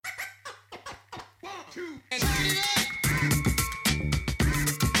two, and turn it up.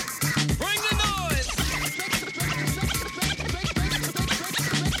 Bring the noise. Turn it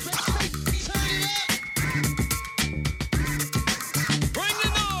up. Bring the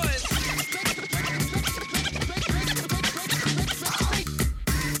noise.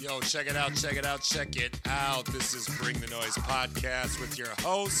 Yo, check it out, check it out, check it out. This is Bring the Noise podcast with your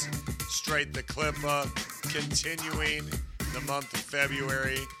host, Straight the Clippa, continuing the month of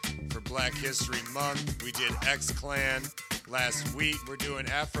February for Black History Month. We did X-Clan last week. We're doing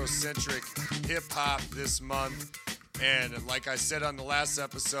Afrocentric hip-hop this month. And like I said on the last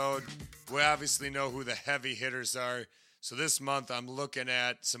episode, we obviously know who the heavy hitters are. So this month I'm looking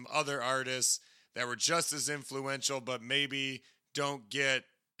at some other artists that were just as influential but maybe don't get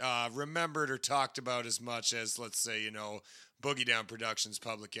remembered or talked about as much as, let's say, Boogie Down Productions,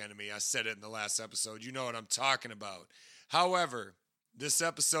 Public Enemy. I said it in the last episode. You know what I'm talking about. However, this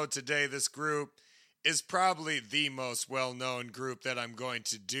episode today, this group is probably the most well-known group that I'm going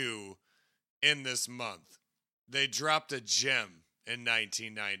to do in this month. They dropped a gem in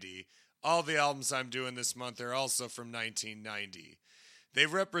 1990. All the albums I'm doing this month are also from 1990. They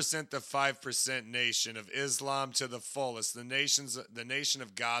represent the 5% nation of Islam to the fullest, the nation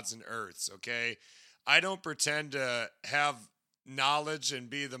of gods and earths, okay? I don't pretend to have knowledge and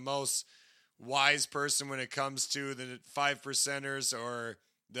be the most wise person when it comes to the 5%ers or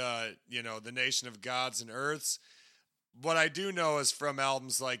the nation of gods and earths. What I do know is from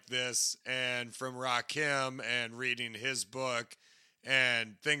albums like this and from Rakim and reading his book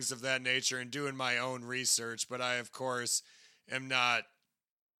and things of that nature and doing my own research. But I, of course, I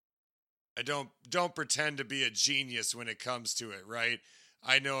don't pretend to be a genius when it comes to it, right?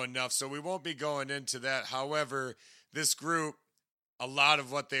 I know enough, so we won't be going into that. However, this group, a lot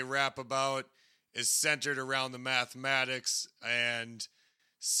of what they rap about is centered around the mathematics and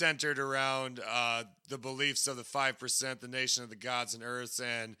centered around the beliefs of the 5%, the nation of the gods and earths.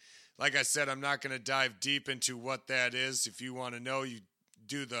 And like I said, I'm not going to dive deep into what that is. If you want to know, you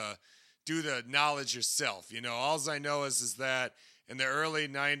do the knowledge yourself. All I know is that in the early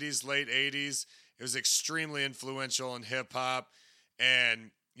 90s, late 80s, it was extremely influential in hip-hop.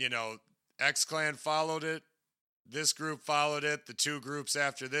 And, X-Clan followed it. This group followed it. The two groups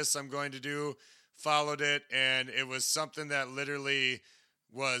after this I'm going to do followed it. And it was something that literally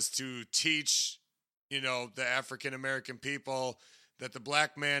was to teach, the African-American people that the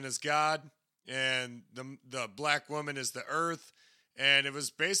black man is God and the black woman is the earth. And it was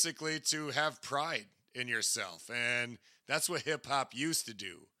basically to have pride in yourself. And that's what hip-hop used to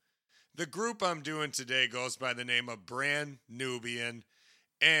do. The group I'm doing today goes by the name of Brand Nubian,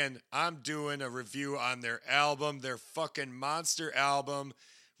 and I'm doing a review on their album, their fucking monster album,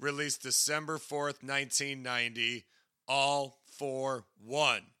 released December 4th, 1990, All for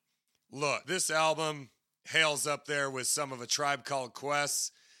One. Look, this album hails up there with some of A Tribe Called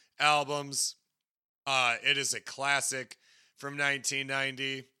Quest's albums. It is a classic from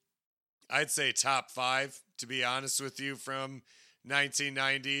 1990. I'd say top 5, to be honest with you, from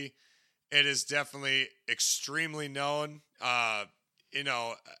 1990. It is definitely extremely known. Out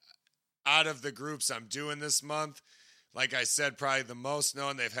of the groups I'm doing this month, like I said, probably the most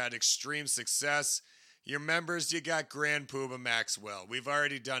known. They've had extreme success. Your members, you got Grand Puba Maxwell. We've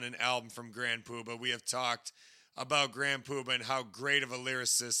already done an album from Grand Puba. We have talked about Grand Puba and how great of a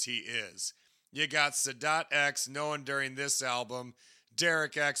lyricist he is. You got Sadat X, known during this album,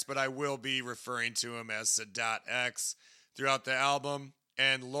 Derek X, but I will be referring to him as Sadat X throughout the album,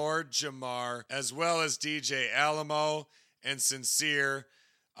 and Lord Jamar, as well as DJ Alamo and Sincere.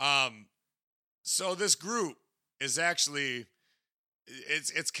 So this group is actually,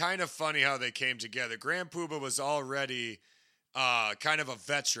 it's kind of funny how they came together. Grand Puba was already kind of a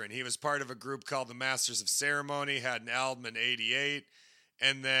veteran. He was part of a group called the Masters of Ceremony, had an album in 88,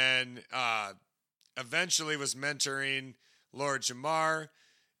 and then eventually was mentoring Lord Jamar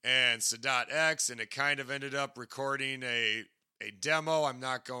and Sadat X, and it kind of ended up recording a demo. I'm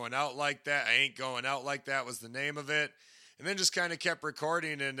not going out like that. I ain't going out like that was the name of it. And then just kind of kept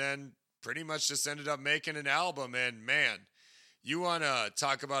recording and then pretty much just ended up making an album. And man, you want to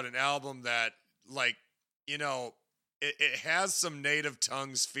talk about an album that, it has some Native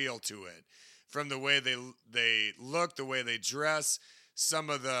Tongues feel to it. From the way they look, the way they dress, some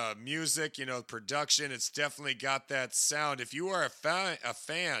of the music, production, it's definitely got that sound. If you are a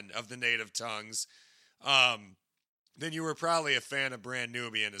fan of the Native Tongues, then you were probably a fan of Brand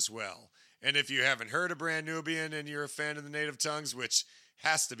Nubian as well. And if you haven't heard of Brand Nubian and you're a fan of the Native Tongues, which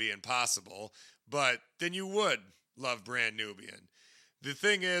has to be impossible, but then you would love Brand Nubian. The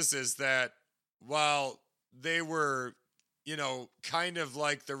thing is that while they were kind of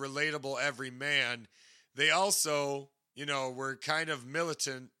like the relatable everyman, they also, were kind of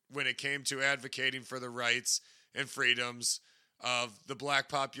militant when it came to advocating for the rights and freedoms of the black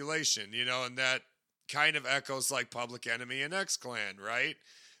population, and that kind of echoes like Public Enemy and X Clan, right?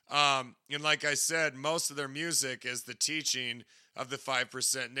 And like I said, most of their music is the teaching of the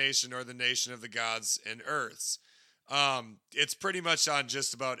 5% nation or the nation of the gods and earths. It's pretty much on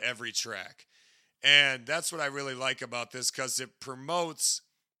just about every track. And that's what I really like about this because it promotes,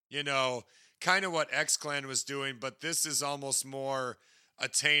 kind of what X Clan was doing, but this is almost more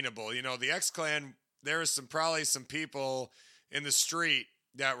attainable. The X Clan, there is probably some people in the street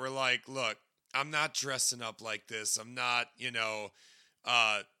that were like, look, I'm not dressing up like this. I'm not,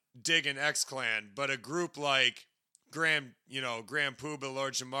 digging X Clan, but a group like Grand Puba,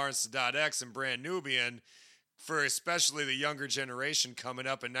 Lord Jamar, and Sadat X, and Brand Nubian, for especially the younger generation coming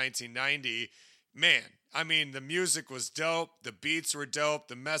up in 1990, man, I mean, the music was dope, the beats were dope,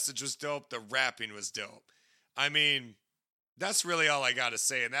 the message was dope, the rapping was dope. I mean, that's really all I got to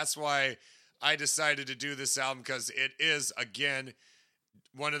say, and that's why I decided to do this album, because it is, again,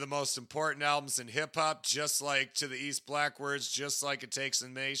 one of the most important albums in hip-hop, just like To the East Blackwards, just like It Takes a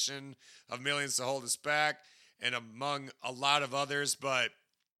Nation of Millions to Hold Us Back, and among a lot of others. But,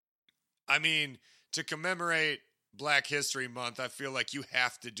 I mean, to commemorate Black History Month, I feel like you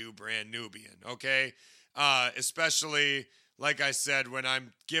have to do Brand Nubian, okay? Especially, like I said, when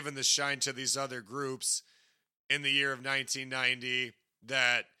I'm giving the shine to these other groups in the year of 1990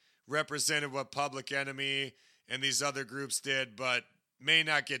 that represented what Public Enemy and these other groups did, but may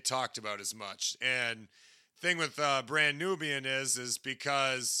not get talked about as much. And thing with Brand Nubian is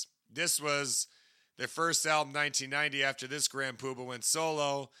because this was their first album, 1990. After this, Grand Puba went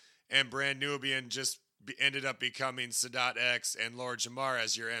solo, and Brand Nubian just ended up becoming Sadat X and Lord Jamar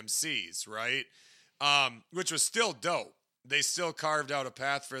as your MCs, right? Which was still dope. They still carved out a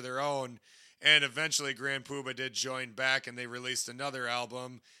path for their own, and eventually Grand Puba did join back, and they released another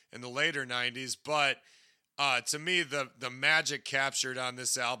album in the later 90s, but to me, the magic captured on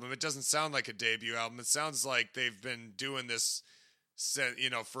this album, it doesn't sound like a debut album. It sounds like they've been doing this,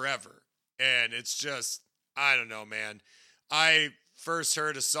 forever. And it's just, I don't know, man. I first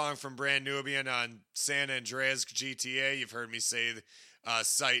heard a song from Brand Nubian on San Andreas GTA. You've heard me cite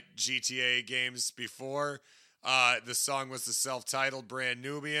GTA games before. The song was the self-titled Brand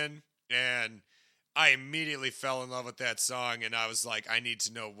Nubian. And I immediately fell in love with that song. And I was like, I need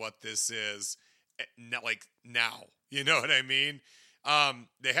to know what this is. Like now, you know what I mean?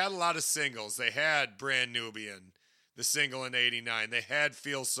 They had a lot of singles. They had Brand Nubian, the single in 89. They had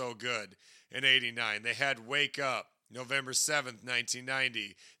Feel So Good in 89. They had Wake Up, November 7th,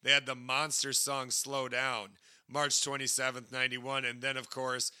 1990. They had the monster song Slow Down, March 27th, 91. And then, of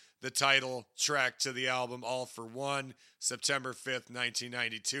course, the title track to the album, All for One, September 5th,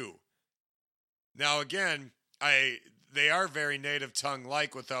 1992. Now, again, they are very native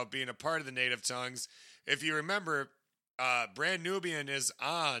tongue-like without being a part of the native tongues. If you remember, Brand Nubian is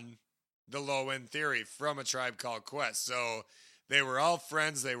on the Low End Theory from A Tribe Called Quest. So they were all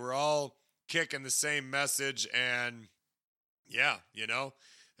friends. They were all kicking the same message. And yeah,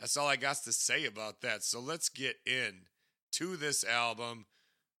 that's all I got to say about that. So let's get in to this album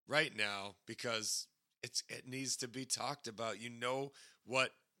right now because it needs to be talked about. You know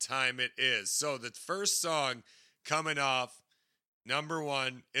what time it is. So the first song coming off, number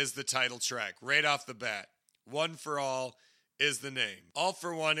one, is the title track, right off the bat. One for All is the name. All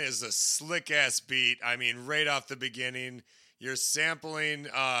for One is a slick-ass beat. I mean, right off the beginning, you're sampling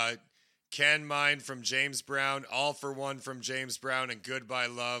Can Mine from James Brown, All for One from James Brown, and Goodbye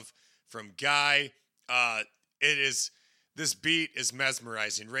Love from Guy. This beat is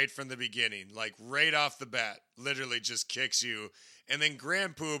mesmerizing right from the beginning, like right off the bat, literally just kicks you. And then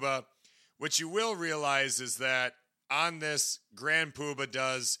Grand Puba, what you will realize is that on this, Grand Puba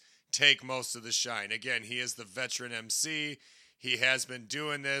does take most of the shine. Again, he is the veteran MC. He has been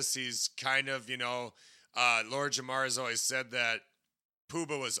doing this. He's kind of, Lord Jamar has always said that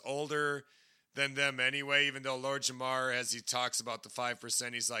Puba was older than them anyway, even though Lord Jamar, as he talks about the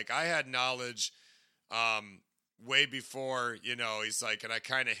 5%, he's like, I had knowledge way before, he's like, and I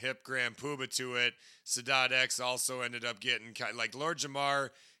kind of hip Grand Puba to it. Sadat X also ended up getting like Lord Jamar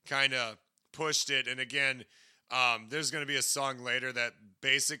kind of pushed it. And again, there's going to be a song later that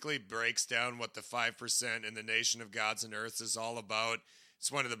basically breaks down what the 5% in the Nation of Gods and Earths is all about.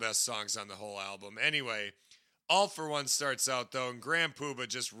 It's one of the best songs on the whole album. Anyway, All for One starts out though, and Grand Puba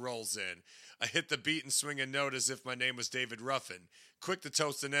just rolls in. I hit the beat and swing a note as if my name was David Ruffin. quick to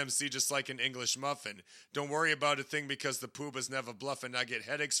toast an MC just like an English muffin. Don't worry about a thing because the pooba's never bluffing. I get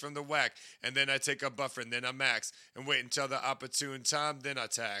headaches from the whack, and then I take a buffer, and then I max, and wait until the opportune time, then I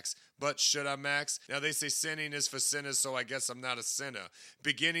tax. But should I max? Now they say sinning is for sinners, so I guess I'm not a sinner.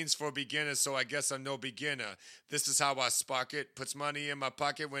 Beginnings for beginners, so I guess I'm no beginner. This is how I spark it. Puts money in my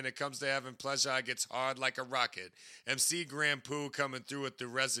pocket. When it comes to having pleasure, I gets hard like a rocket. MC Grand Poo coming through with the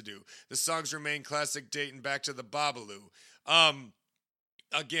residue. The songs remain classic, dating back to the Babalu.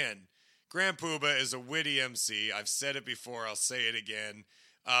 Again, Grand Pooba is a witty MC. I've said it before. I'll say it again.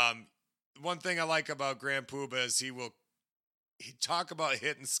 One thing I like about Grand Pooba is he talk about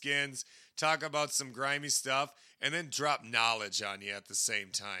hitting skins, talk about some grimy stuff, and then drop knowledge on you at the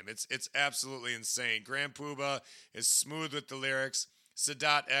same time. It's absolutely insane. Grand Pooba is smooth with the lyrics.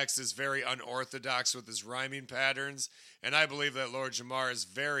 Sadat X is very unorthodox with his rhyming patterns, and I believe that Lord Jamar is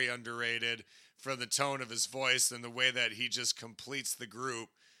very underrated for the tone of his voice and the way that he just completes the group.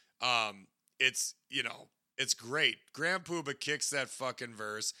 It's great. Grand Pooba kicks that fucking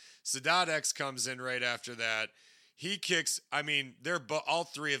verse. Sadat X comes in right after that. He kicks, all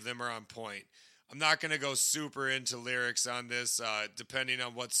three of them are on point. I'm not going to go super into lyrics on this, depending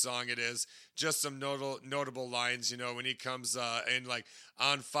on what song it is. Just some notable lines, when he comes in like,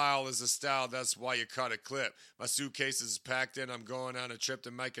 on file is a style, that's why you cut a clip. My suitcase is packed in, I'm going on a trip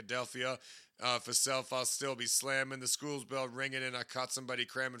to Philadelphia. For self, I'll still be slamming. The school's bell ringing and I caught somebody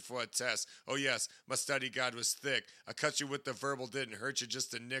cramming for a test. Oh yes, my study guide was thick. I cut you with the verbal, didn't hurt you,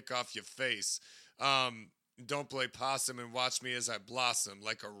 just a nick off your face. Don't play possum and watch me as I blossom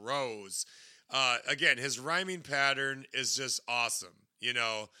like a rose. Again, his rhyming pattern is just awesome.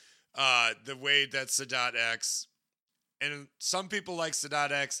 The way that Sadat X, and some people like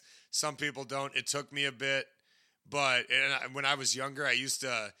Sadat X, some people don't. It took me a bit, but when I was younger, I used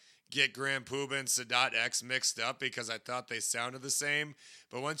to get Grand Pooba and Sadat X mixed up because I thought they sounded the same.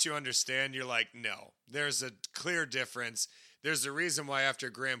 But once you understand, you're like, no, there's a clear difference. There's a reason why after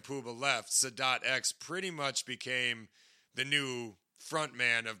Grand Pooba left, Sadat X pretty much became the new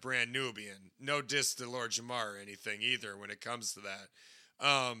frontman of Brand Nubian. No diss to Lord Jamar or anything either when it comes to that.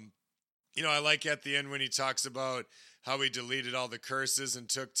 I like at the end when he talks about how he deleted all the curses and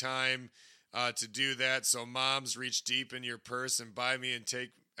took time to do that. So moms, reach deep in your purse and buy me and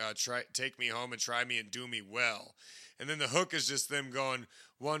take me home and try me and do me well. And then the hook is just them going,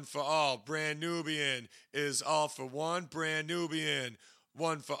 one for all, Brand Nubian is all for one, Brand Nubian,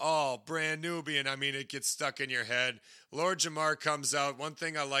 one for all, Brand Nubian. It gets stuck in your head. Lord Jamar comes out. One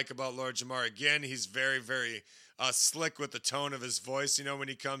thing I like about Lord Jamar, again, he's very, very slick with the tone of his voice. When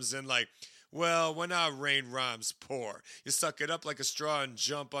he comes in like, well, when I rain rhymes pour, you suck it up like a straw and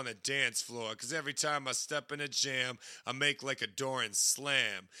jump on the dance floor. Cause every time I step in a jam, I make like a door and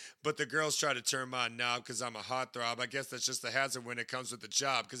slam. But the girls try to turn my knob cause I'm a heartthrob. I guess that's just the hazard when it comes with the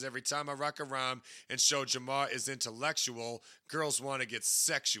job. Cause every time I rock a rhyme and show Jamar is intellectual, girls want to get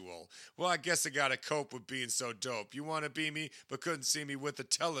sexual. Well, I guess I gotta cope with being so dope. You want to be me, but couldn't see me with a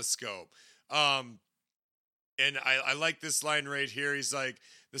telescope. And I like this line right here. He's like,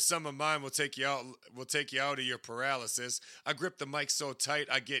 the sum of mine will take you out of your paralysis. I grip the mic so tight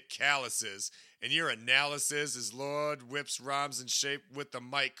I get calluses. And your analysis is Lord whips rhymes in shape with the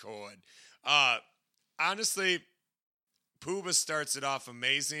mic cord. Honestly, Pooba starts it off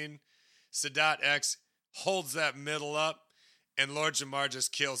amazing. Sadat X holds that middle up, and Lord Jamar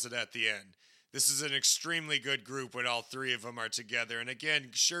just kills it at the end. This is an extremely good group when all three of them are together. And again,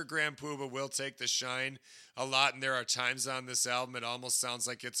 sure, Grand Pooba will take the shine a lot, and there are times on this album it almost sounds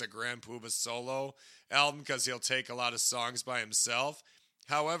like it's a Grand Pooba solo album because he'll take a lot of songs by himself.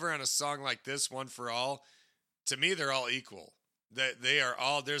 However, on a song like this, One for All, to me, they're all equal. They are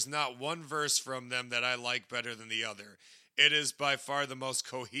all, there's not one verse from them that I like better than the other. It is by far the most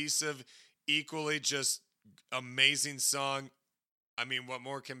cohesive, equally just amazing song. What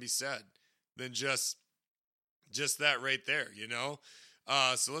more can be said than just that right there,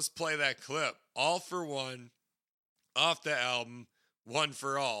 So let's play that clip. All for One, off the album, One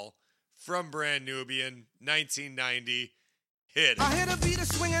for All, from Brand Nubian, 1990. Hit it. I hit a beat of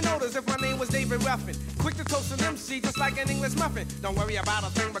swinging notice if my name was David Ruffin. Quick to toast an MC just like an English muffin. Don't worry about a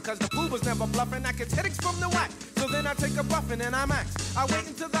thing because the Pooba's never bluffing. I get headaches from the whack, so then I take a buffin' and I max. I wait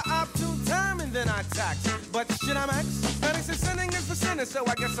until the opportune time and then I tax. But should I max? Headaches and sinning is for sinners, so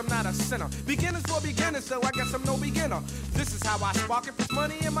I guess I'm not a sinner. Beginners for beginners, so I guess I'm no beginner. This is how I spark it. Put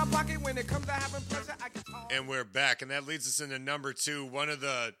money in my pocket when it comes to having pleasure. I get hard. And we're back, and that leads us into number 2, one of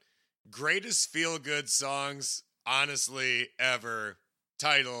the greatest feel-good songs honestly ever,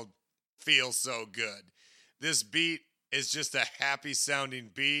 titled Feel So Good. This beat is just a happy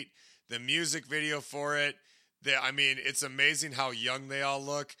sounding beat. The music video for it, I mean, it's amazing how young they all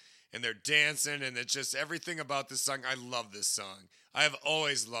look, and they're dancing, and it's just everything about this song. I love this song. I have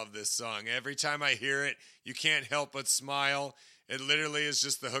always loved this song. Every time I hear it, you can't help but smile. It literally is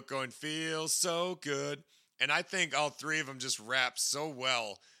just the hook going, "Feels so good." And I think all three of them just rap so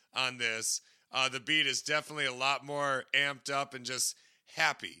well on this. The beat is definitely a lot more amped up and just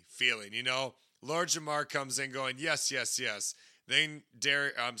happy feeling, you know? Lord Jamar comes in going, "Yes, yes, yes." Then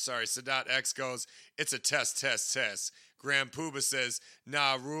Sadat X goes, "It's a test, test, test." Grand Puba says,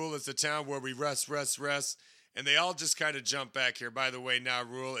 "Nah Rule is the town where we rest, rest, rest." And they all just kind of jump back here. By the way, Nah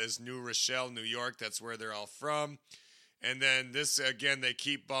Rule is New Rochelle, New York. That's where they're all from. And then this, again, they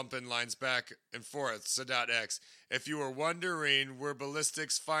keep bumping lines back and forth. Sadat X, "If you were wondering, we're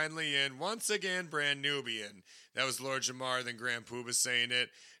Ballistics finally in. Once again, brand Nubian." That was Lord Jamar, then Grand Puba saying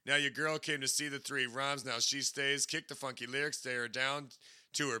it. "Now your girl came to see the three rhymes. Now she stays. Kick the funky lyrics. Stay her down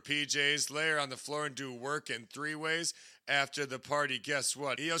to her PJs. Lay her on the floor and do work in three ways. After the party, guess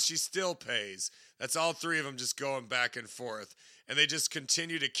what? She still pays." That's all three of them just going back and forth. And they just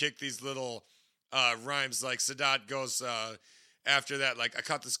continue to kick these little rhymes. Like Sadat goes after that, like, "I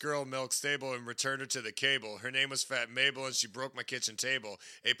caught this girl milk stable and returned her to the cable. Her name was Fat Mabel and she broke my kitchen table.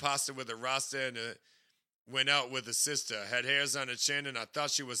 A pasta with a rasta and went out with a sister. Had hairs on her chin and I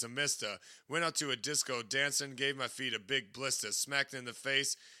thought she was a mister. Went out to a disco dancing, gave my feet a big blister. Smacked in the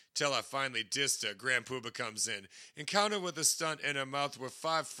face till I finally dissed her." Grand Puba comes in. "Encounter with a stunt in her mouth with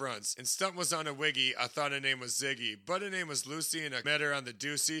 5 fronts. And stunt was on a wiggy. I thought her name was Ziggy. But her name was Lucy and I met her on the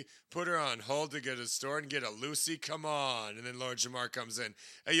doozy. Put her on hold to get a store and get a Lucy. Come on." And then Lord Jamar comes in.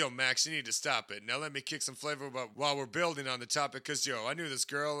 "Hey, yo, Max, you need to stop it. Now let me kick some flavor while we're building on the topic. Because, yo, I knew this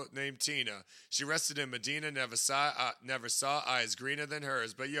girl named Tina. She rested in Medina, never saw eyes greener than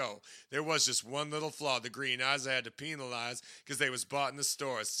hers. But, yo, there was just one little flaw. The green eyes I had to penalize because they was bought in the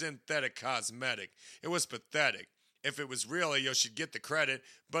store. Synthetic cosmetic. It was pathetic. If it was real, yo, she'd get the credit,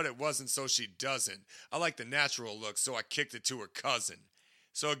 but it wasn't, so she doesn't. I like the natural look, so I kicked it to her cousin."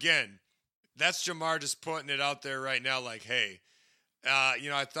 So again, that's Jamar just putting it out there right now, like, hey,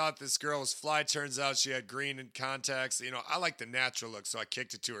 I thought this girl was fly. Turns out she had green in contacts. I like the natural look, so I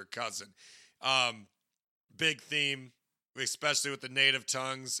kicked it to her cousin. Big theme, especially with the native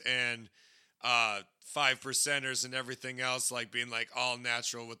tongues and 5%ers and everything else, like being like all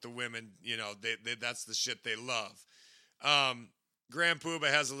natural with the women. They that's the shit they love. Grand Puba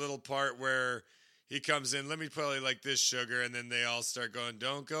has a little part where he comes in, "Let me play like this, sugar," and then they all start going,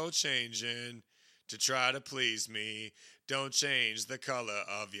 "Don't go changing to try to please me. Don't change the color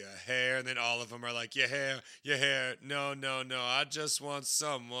of your hair." And then all of them are like, your hair. No, no, no. I just want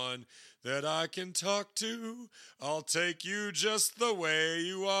someone that I can talk to. I'll take you just the way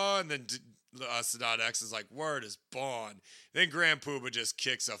you are." And then Sadat X is like, "Word is born." Then Grand Puba just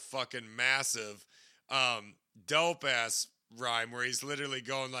kicks a fucking massive, dope ass rhyme where he's literally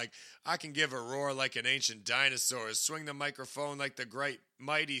going like, "I can give a roar like an ancient dinosaur, swing the microphone like the great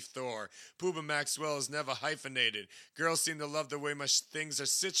mighty Thor. Puba Maxwell is never hyphenated. Girls seem to love the way my things are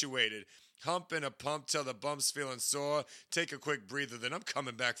situated. Hump and a pump till the bump's feeling sore. Take a quick breather, then I'm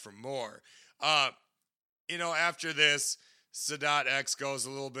coming back for more." After this, Sadat X goes a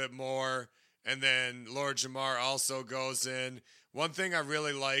little bit more, and then Lord Jamar also goes in. One thing I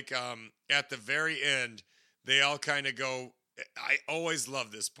really like, at the very end, they all kind of go, I always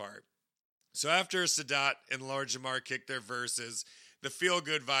love this part. So after Sadat and Lord Jamar kick their verses, the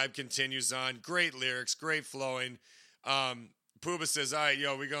feel-good vibe continues on. Great lyrics, great flowing. Puba says, "All right,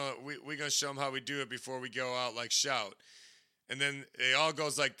 yo, we gonna show them how we do it before we go out, like shout." And then it all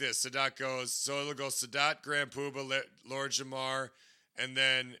goes like this. Sadat goes, so it'll go Sadat, Grand Puba, Lord Jamar, and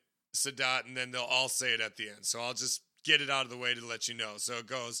then Sadat, and then they'll all say it at the end. So I'll just get it out of the way to let you know. So it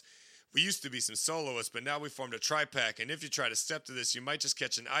goes, "We used to be some soloists, but now we formed a tri-pack. And if you try to step to this, you might just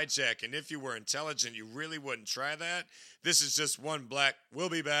catch an hijack. And if you were intelligent, you really wouldn't try that. This is just one black. We'll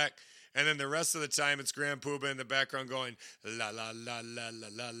be back." And then the rest of the time, it's Grand Puba in the background going, "La, la, la, la, la,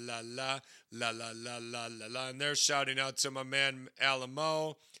 la, la, la, la, la, la, la, la, la." And they're shouting out to my man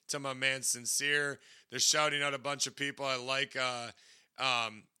Alamo, to my man Sincere. They're shouting out a bunch of people. I like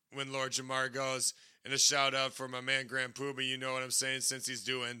when Lord Jamar goes, and a shout out for my man Grand Puba, you know what I'm saying, since he's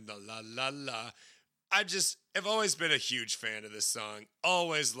doing the la la la. I've always been a huge fan of this song.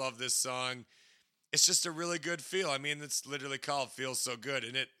 Always loved this song. It's just a really good feel. I mean, it's literally called "Feels So Good,"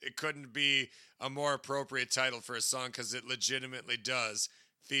 and it couldn't be a more appropriate title for a song because it legitimately does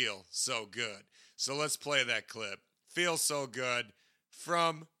feel so good. So let's play that clip. "Feel So Good"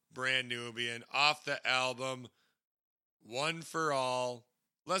 from Brand Nubian off the album One for All.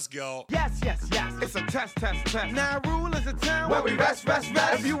 Let's go. Yes, yes, yes. It's a test, test, test. Now, rule is a town where we rest, rest,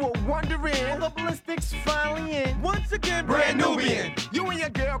 rest. If you were wondering, well, the ballistics finally in. Once again, brand Nubian. You and your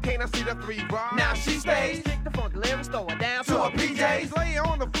girl can't see the 3 bars. Now she stays. Kick the funk lyrics, throw her down to her PJs. Lay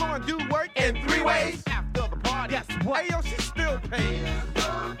on the floor and do work in 3 ways. After the party, guess what? Hey, yo, she still pays.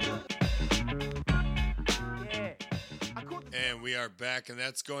 Yeah. And we are back, and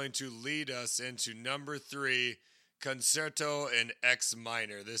that's going to lead us into number 3, Concerto in X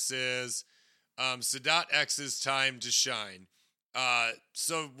minor. This is Sadat X's time to shine.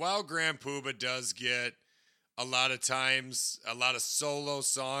 So while Grand Puba does get a lot of times, a lot of solo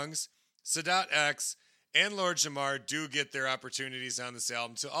songs, Sadat X and Lord Jamar do get their opportunities on this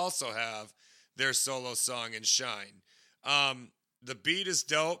album to also have their solo song and shine. The beat is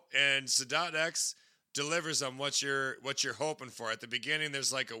dope, and Sadat X delivers on what you're hoping for. At the beginning,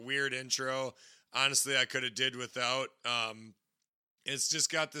 there's like a weird intro. Honestly, I could have did without. It's just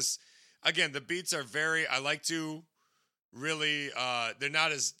got this, again, the beats are I like to really, they're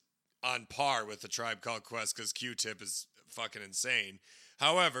not as on par with the Tribe Called Quest because Q-Tip is fucking insane.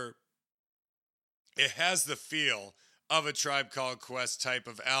 However, it has the feel of a Tribe Called Quest type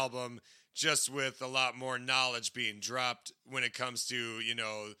of album, just with a lot more knowledge being dropped when it comes to,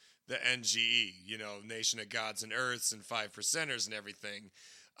 the NGE, Nation of Gods and Earths and 5%ers and everything.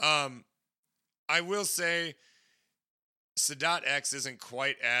 I will say Sadat X isn't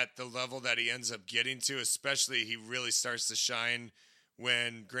quite at the level that he ends up getting to, especially he really starts to shine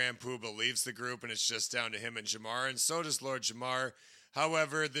when Grand Puba leaves the group and it's just down to him and Jamar, and so does Lord Jamar.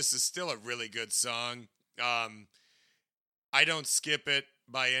 However, this is still a really good song. I don't skip it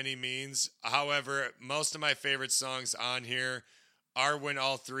by any means. However, most of my favorite songs on here are when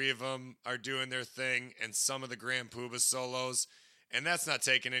all 3 of them are doing their thing and some of the Grand Puba solos. And that's not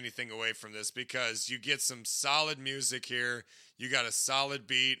taking anything away from this because you get some solid music here. You got a solid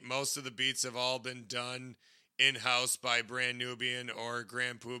beat. Most of the beats have all been done in-house by Brand Nubian or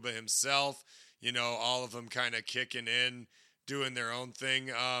Grand Puba himself. All of them kind of kicking in, doing their own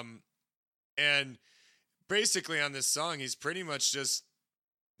thing. And basically on this song, he's pretty much just,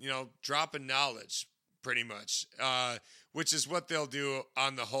 dropping knowledge, pretty much, which is what they'll do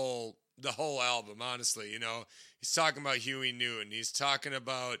on the whole album, honestly. He's talking about Huey Newton. He's talking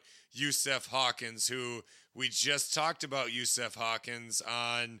about Yusef Hawkins, who we just talked about Yusef Hawkins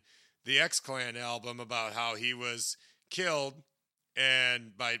on the X-Clan album, about how he was killed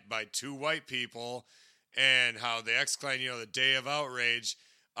and by 2 white people, and how the X-Clan, the Day of Outrage,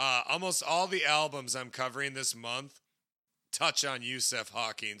 almost all the albums I'm covering this month touch on Yusef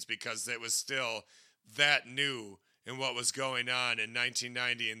Hawkins because it was still that new in what was going on in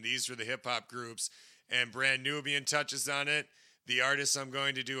 1990, and these were the hip-hop groups, and Brand Nubian touches on it. The artist I'm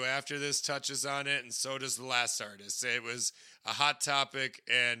going to do after this touches on it, and so does the last artist. It was a hot topic,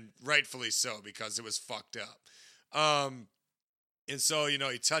 and rightfully so, because it was fucked up. And so, he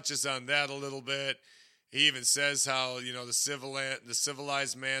touches on that a little bit. He even says how, the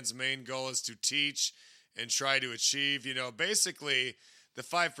civilized man's main goal is to teach and try to achieve. Basically, the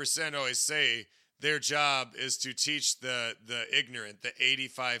 5% always say their job is to teach the ignorant, the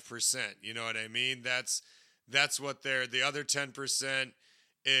 85%. You know what I mean? That's what the other 10%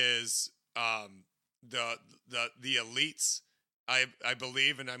 is the elites, I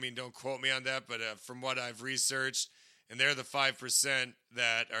believe, and I mean, don't quote me on that, but from what I've researched, and they're the 5%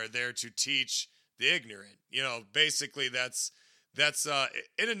 that are there to teach the ignorant. Basically that's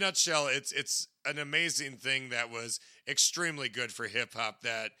in a nutshell, it's an amazing thing that was extremely good for hip hop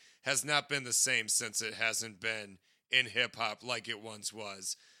that has not been the same since it hasn't been in hip hop like it once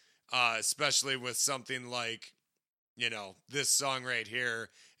was. Especially with something like, this song right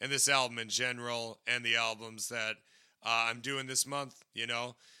here and this album in general and the albums that I'm doing this month,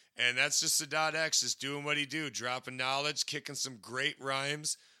 and that's just Sadat X just doing what he do, dropping knowledge, kicking some great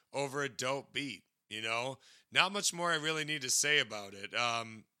rhymes over a dope beat, Not much more I really need to say about it.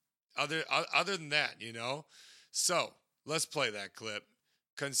 Other than that, So, let's play that clip.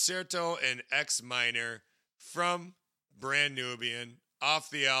 Concerto in X minor from Brand Nubian off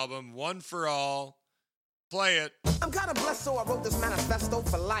the album One for All. Play it. I'm kind of blessed, so I wrote this manifesto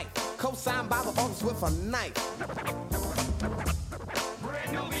for life. Co-signed by the office with a knife.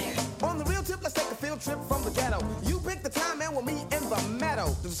 Brand Nubian. On the real tip, let's take a field trip from the ghetto. You pick the time and we'll meet in the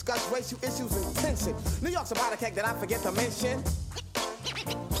meadow to discuss racial issues and tension. New York's about a cake that I forget to mention.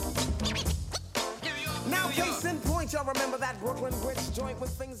 Now, case in point, y'all remember that Brooklyn Bridge joint when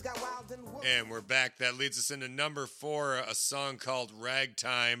things got wild and wood. And we're back. That leads us into number 4, a song called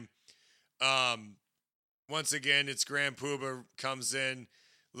Ragtime. Once again, it's Grand Puba comes in,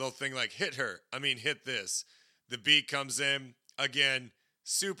 little thing like hit this. The beat comes in, again,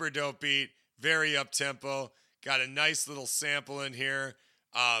 super dope beat, very up tempo. Got a nice little sample in here.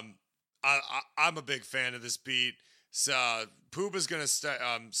 I'm a big fan of this beat. So Puba's gonna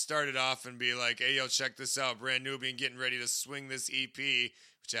start it off and be like, "Hey, yo, check this out, Brand Nubian getting ready to swing this EP,"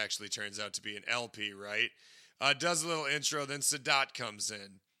 which actually turns out to be an LP, right? Does a little intro, then Sadat comes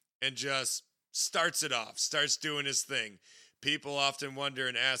in and just starts it off, starts doing his thing. People often wonder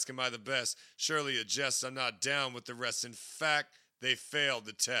and ask, "Am I the best?" Surely a jest. I'm not down with the rest. In fact, they failed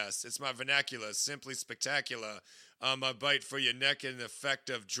the test. It's my vernacular, simply spectacular. I bite for your neck in the effect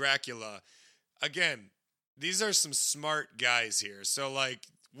of Dracula. Again, these are some smart guys here. So, like,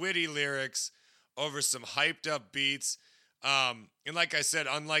 witty lyrics over some hyped up beats. And like I said,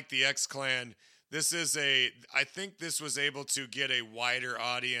 unlike the X Clan, I think this was able to get a wider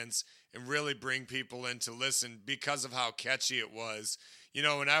audience and really bring people in to listen because of how catchy it was. You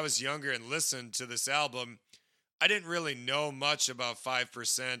know, when I was younger and listened to this album, I didn't really know much about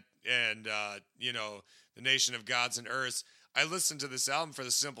 5% and, the Nation of Gods and Earths. I listened to this album for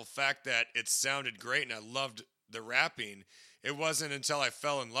the simple fact that it sounded great and I loved the rapping. It wasn't until I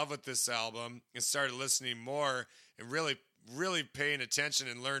fell in love with this album and started listening more and really, really paying attention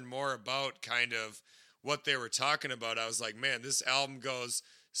and learned more about kind of what they were talking about. I was like, man, this album goes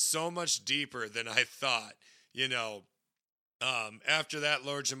so much deeper than I thought. After that,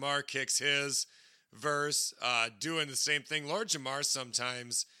 Lord Jamar kicks his verse, doing the same thing. Lord Jamar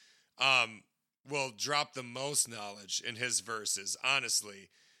sometimes will drop the most knowledge in his verses, honestly.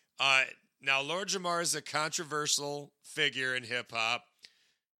 Now, Lord Jamar is a controversial figure in hip-hop.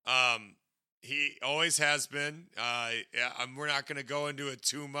 He always has been. We're not going to go into it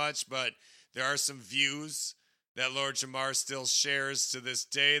too much, but there are some views that Lord Jamar still shares to this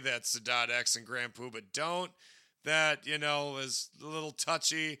day that Sadat X and Grand Puba don't, that, is a little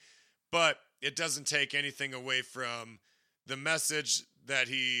touchy, but it doesn't take anything away from the message that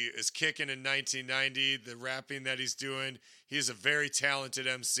he is kicking in 1990, the rapping that he's doing. He's a very talented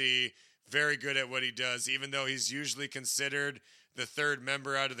MC, very good at what he does, even though he's usually considered the third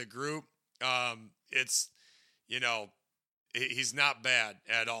member out of the group. He's not bad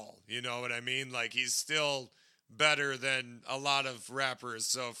at all. You know what I mean? Like, he's still better than a lot of rappers.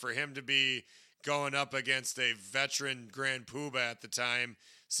 So for him to be going up against a veteran Grand Puba at the time,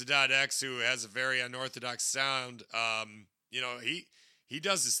 Sadat X, who has a very unorthodox sound, he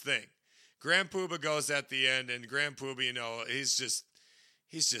does his thing. Grand Puba goes at the end, and Grand Puba, he's just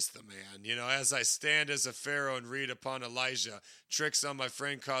the man. As I stand as a pharaoh and read upon Elijah, tricks on my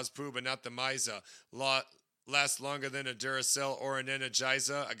friend cause Puba, not the miser. Last longer than a Duracell or an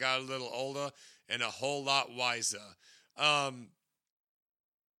Energizer. I got a little older and a whole lot wiser. Grand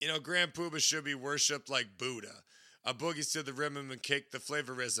Puba should be worshipped like Buddha. A boogies to the rhythm and cake the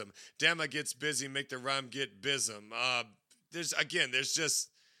flavorism. Damn, I gets busy, make the rhyme get bism. There's just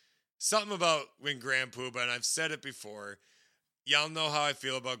something about when Grand Puba, and I've said it before, y'all know how I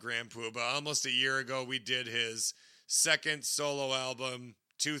feel about Grand Puba. Almost a year ago, we did his second solo album,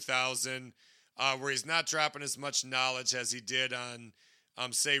 2000, where he's not dropping as much knowledge as he did on,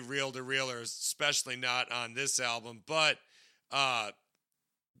 say, Real to Real, or especially not on this album. But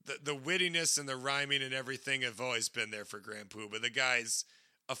the wittiness and the rhyming and everything have always been there for Grand Puba. The guy's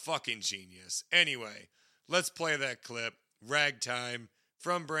a fucking genius. Anyway, let's play that clip. Ragtime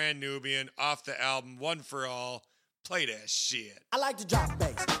from Brand Nubian off the album One for All. Play that shit. I like to drop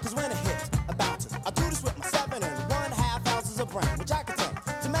bass, cause when it hits, I bounce it. I do this with my 7 and 1/2 ounces of brain, which I can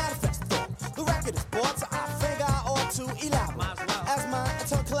take to manifest thought. The record is bought, so I think I ought to elaborate. As mine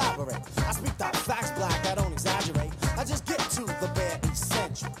to collaborate. I speak the facts black, I don't exaggerate. I just get to the bare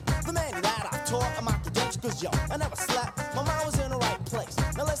essential. The man that I taught my credentials, cause I never slept. My mind was in the right place.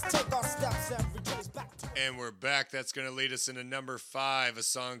 Now let's take our steps every place back to. And we're back. That's going to lead us into number 5, a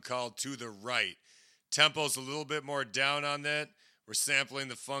song called To the Right. Tempo's a little bit more down on that. We're sampling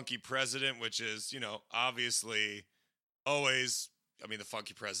the Funky President, which is, obviously always, the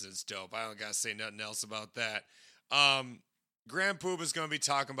Funky President's dope. I don't got to say nothing else about that. Grand Puba's going to be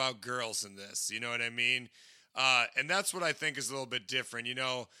talking about girls in this, you know what I mean? And that's what I think is a little bit different.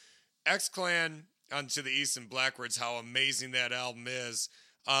 X-Clan, Onto the East and Blackwards, how amazing that album is,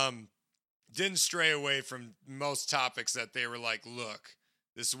 didn't stray away from most topics that they were like, look,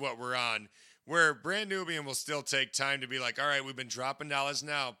 this is what we're on. Where Brand Nubian will still take time to be like, all right, we've been dropping knowledge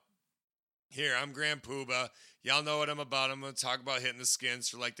now. Here, I'm Grand Puba. Y'all know what I'm about. I'm going to talk about hitting the skins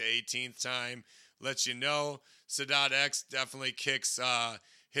for like the 18th time. Let you know. Sadat X definitely kicks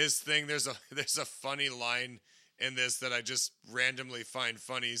his thing. There's a funny line in this that I just randomly find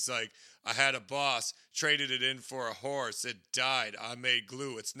funny. He's like, I had a boss, traded it in for a horse. It died. I made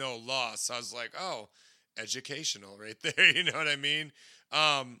glue. It's no loss. I was like, oh, educational right there. You know what I mean?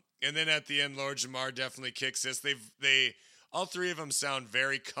 And then at the end, Lord Jamar definitely kicks this. They all three of them sound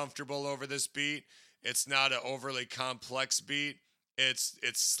very comfortable over this beat. It's not an overly complex beat. It's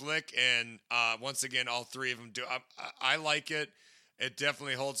slick, and once again, all three of them do. I like it. It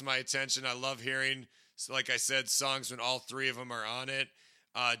definitely holds my attention. I love hearing, like I said, songs when all three of them are on it.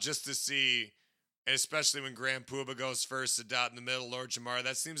 Just to see, and especially when Grand Puba goes first, Sadat in the middle, Lord Jamar.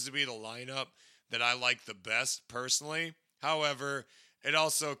 That seems to be the lineup that I like the best personally. However, it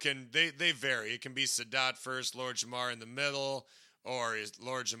also can, they vary. It can be Sadat first, Lord Jamar in the middle, or is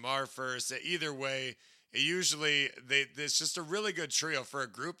Lord Jamar first. Either way, it's just a really good trio for a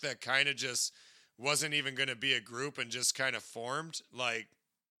group that kind of just wasn't even going to be a group and just kind of formed. Like,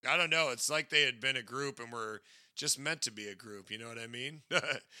 I don't know. It's like they had been a group and were just meant to be a group. You know what I mean?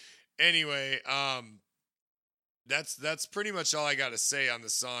 Anyway, that's pretty much all I got to say on the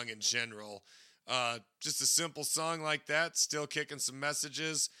song in general. Just a simple song like that, still kicking some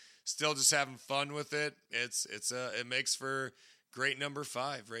messages, still just having fun with it. It makes for great number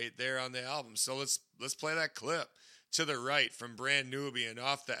 5 right there on the album. So let's play that clip to the right from Brand Nubian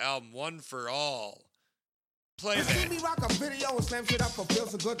off the album One for All. Play that. See me rock a video and slam shit up for feel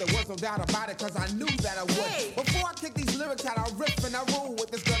so good, there was no doubt about it, cause I knew that I would. Hey. Before I kick these lyrics out, I riff and I rule with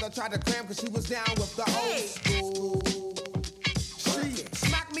this girl that tried to cram cause she was down with the old school. She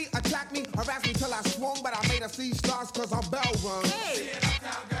smacked me, attacked me, harassed me till I swung, but I made her see stars cause her bell rung. Hey. See an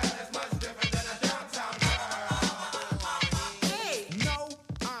uptown girl that's much different than a downtown girl. Hey. No,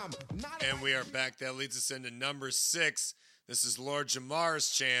 I'm not. And we are back. That leads us into number 6. This is Lord Jamar's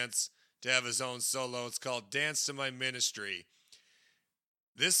chance to have his own solo. It's called Dance to My Ministry.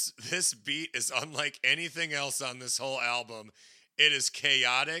 This beat is unlike anything else on this whole album. It is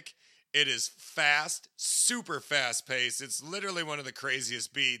chaotic. It is fast, super fast paced. It's literally one of the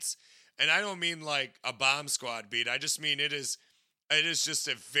craziest beats. And I don't mean like a Bomb Squad beat. I just mean it is just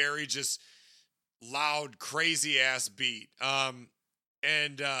a very just loud, crazy ass beat. And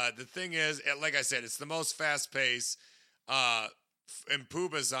the thing is, like I said, it's the most fast paced. And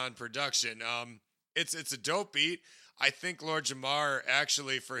Puba's on production. It's a dope beat. I think Lord Jamar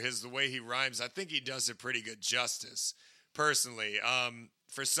actually, for the way he rhymes, I think he does it pretty good justice. Personally,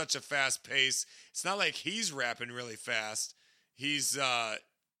 for such a fast pace, it's not like he's rapping really fast. He's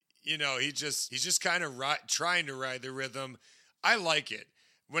he's just kind of trying to ride the rhythm. I like it.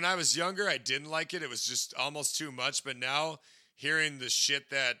 When I was younger, I didn't like it. It was just almost too much. But now, hearing the shit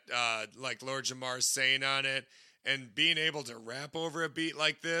that like Lord Jamar's saying on it, and being able to rap over a beat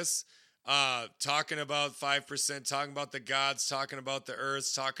like this, talking about 5%, talking about the gods, talking about the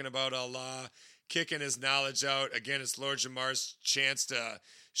earth, talking about Allah, kicking his knowledge out. Again, it's Lord Jamar's chance to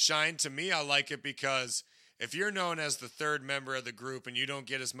shine. To me, I like it because if you're known as the third member of the group and you don't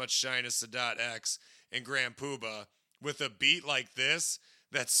get as much shine as Sadat X and Grand Puba, with a beat like this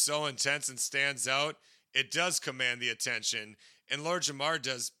that's so intense and stands out, it does command the attention. And Lord Jamar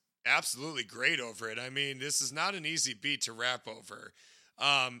does absolutely great over it. I mean, this is not an easy beat to rap over.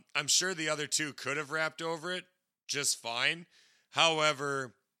 I'm sure the other two could have rapped over it just fine.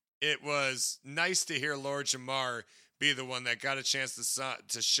 However, it was nice to hear Lord Jamar be the one that got a chance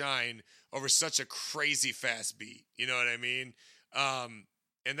to shine over such a crazy fast beat. You know what I mean?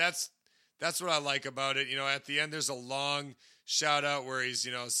 And that's what I like about it. You know, at the end, there's a long shout out where he's,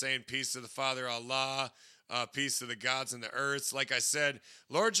 saying peace to the Father Allah, peace to the gods and the earths. Like I said,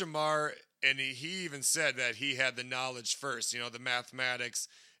 Lord Jamar, and he even said that he had the knowledge first, the mathematics,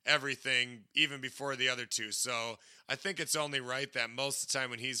 everything, even before the other two. So I think it's only right that most of the time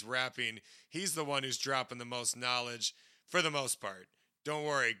when he's rapping, he's the one who's dropping the most knowledge for the most part. Don't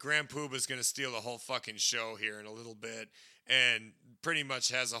worry, Grand Puba's going to steal the whole fucking show here in a little bit and pretty much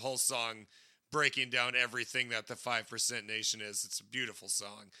has a whole song breaking down everything that the 5% Nation is. It's a beautiful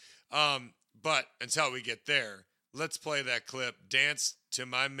song. But until we get there, let's play that clip, Dance to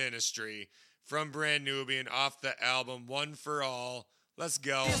My Ministry, from Brand Nubian off the album One for All. Let's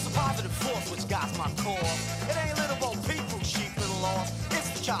go. It's the positive force which guides my core. It ain't little old people, sheep, little lost. It's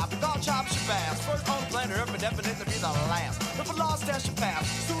the chop, and God chops your fast. First on the planet Earth, but definitely be the last. If a lost test your path,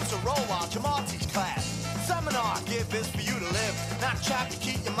 students will roll while Jamar teach class. Seminar, give this for you to live. Not trapped to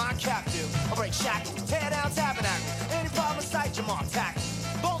keep your mind captive. I break shackles, tear down tabernacles. Any problem in sight, Jamar tackle.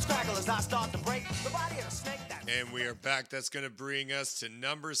 Bones crackle as I start to break the body of a snake that... And we are back. That's going to bring us to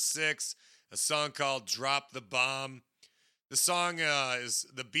number 6, a song called Drop the Bomb. The song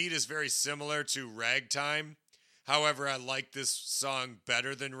the beat is very similar to Ragtime. However, I like this song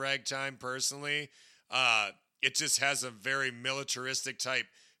better than Ragtime personally. It just has a very militaristic type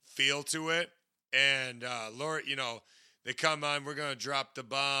feel to it. And Lord, they come on, we're going to drop the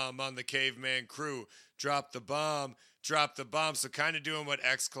bomb on the caveman crew. Drop the bomb. drop the bomb. So kind of doing what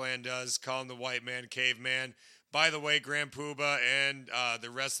X-Clan does, calling the white man caveman. By the way, Grand Poobah and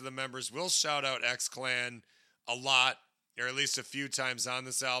the rest of the members will shout out X-Clan a lot, or at least a few times on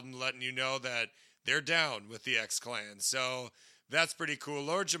this album, letting you know that they're down with the X-Clan. So that's pretty cool.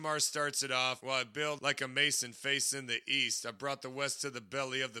 Lord Jamar starts it off. Well, I build like a mason facing the east. I brought the west to the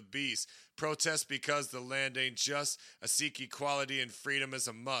belly of the beast. Protest because the land ain't just. I seek equality and freedom is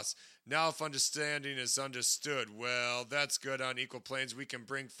a must. Now if understanding is understood, well, that's good. On equal planes we can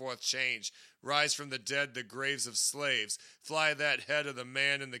bring forth change. Rise from the dead, the graves of slaves. Fly that head of the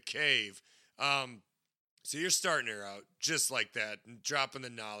man in the cave. So you're starting her out just like that, and dropping the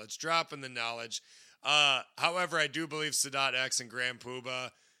knowledge. However, I do believe Sadat X and Grand Poobah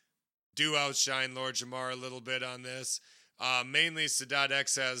do outshine Lord Jamar a little bit on this. Mainly, Sadat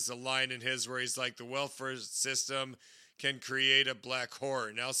X has a line in his where he's like, the welfare system can create a black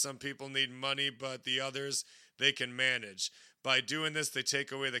horror. Now, some people need money, but the others, they can manage. By doing this, they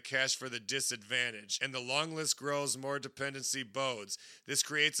take away the cash for the disadvantage. And the long list grows, more dependency bodes. This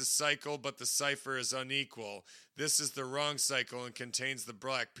creates a cycle, but the cipher is unequal. This is the wrong cycle and contains the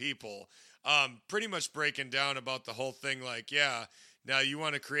black people. Pretty much breaking down about the whole thing like, yeah, now you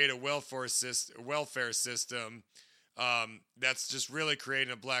want to create a welfare system that's just really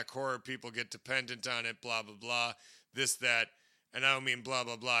creating a black horror. People get dependent on it, blah, blah, blah, this, that. And I don't mean blah,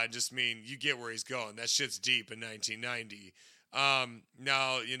 blah, blah. I just mean you get where he's going. That shit's deep in 1990.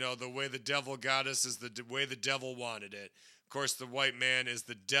 Now, you know, the way the devil got us is the way the devil wanted it. Of course, the white man is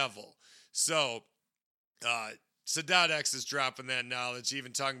the devil. So, Sadat X is dropping that knowledge,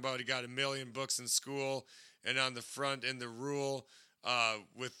 even talking about he got 1 million books in school, and on the front in the rule,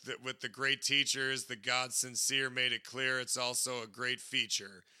 with the great teachers, the God Sincere made it clear it's also a great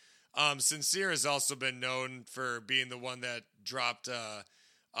feature. Sincere has also been known for being the one that dropped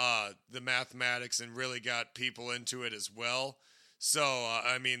the mathematics and really got people into it as well. So,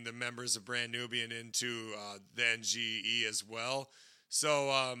 I mean, the members of Brand Nubian into the NGE as well.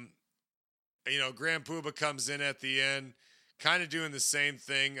 So, you know, Grand Poobah comes in at the end, kind of doing the same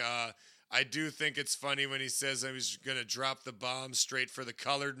thing. I do think it's funny when he says I was going to drop the bomb straight for the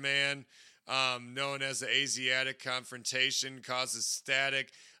colored man, known as the Asiatic confrontation, causes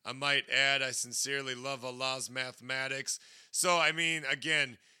static. I might add, I sincerely love Allah's mathematics. So, I mean,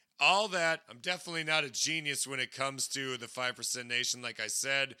 again, all that, I'm definitely not a genius when it comes to the 5% Nation, like I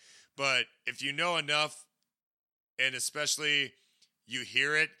said. But if you know enough, and especially you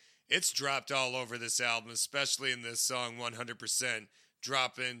hear it, it's dropped all over this album, especially in this song 100%,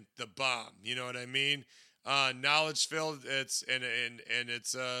 dropping the bomb. You know what I mean? Knowledge filled. It's and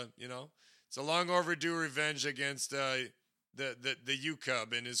it's you know, it's a long overdue revenge against the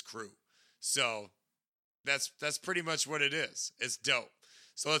U-Cub and his crew. So that's pretty much what it is. It's dope.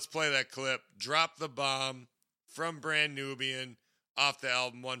 So let's play that clip. Drop the bomb from Brand Nubian off the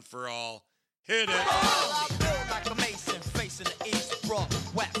album One for All. Hit it. I build like a mason facing the east, brought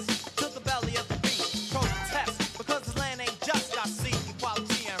west to the belly of the beast. Protest because this land ain't just. I see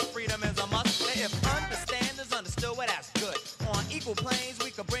equality and freedom is a must. And if understand is understood, well, that's good. On equal planes,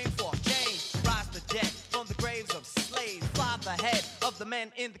 we can bring forth change. Rise the dead from the graves of slaves. Fly the head of the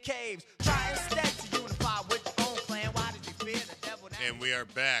men in the caves. Try instead to unify with your own clan. Why did you fear the devil? And we are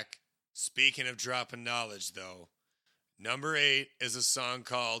back. Speaking of dropping knowledge, though, number 8 is a song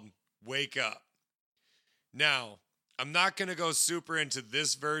called Wake Up. Now, I'm not going to go super into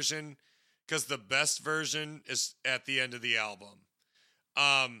this version because the best version is at the end of the album.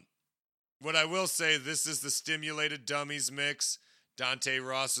 What I will say, this is the Stimulated Dummies mix. Dante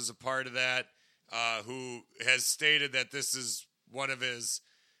Ross is a part of that, who has stated that this is one of his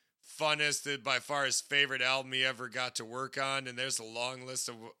funnest, by far his favorite album he ever got to work on. And there's a long list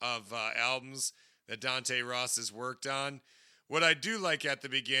of albums that Dante Ross has worked on. What I do like at the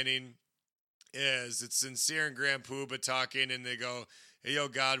beginning is it's Sincere and Grand Poobah talking, and they go, hey, yo,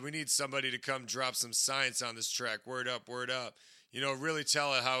 God, we need somebody to come drop some science on this track. Word up, word up. You know, really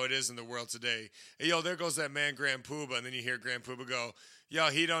tell it how it is in the world today. Hey, yo, there goes that man Grand Poobah. And then you hear Grand Poobah go, yo,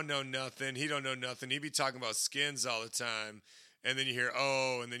 he don't know nothing. He don't know nothing. He be talking about skins all the time. And then you hear,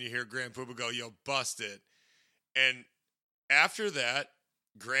 oh, and then you hear Grand Poobah go, yo, bust it. And after that,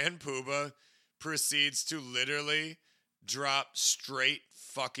 Grand Poobah proceeds to literally drop straight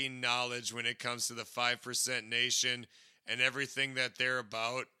fucking knowledge when it comes to the 5% Nation and everything that they're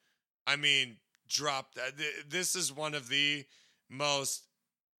about. I mean, drop that. This is one of the most,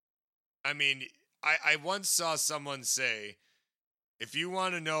 I mean, I once saw someone say, if you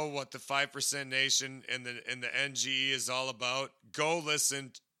want to know what the 5% Nation and the NGE is all about, go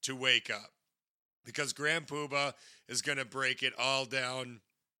listen to Wake Up. Because Grand Poobah is going to break it all down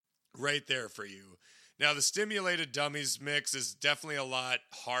right there for you. Now, the Stimulated Dummies mix is definitely a lot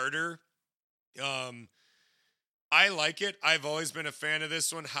harder. I like it. I've always been a fan of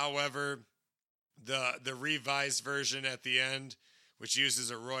this one. However, the revised version at the end, which uses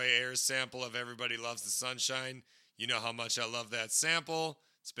a Roy Ayers sample of Everybody Loves the Sunshine, you know how much I love that sample.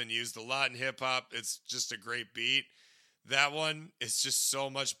 It's been used a lot in hip-hop. It's just a great beat. That one is just so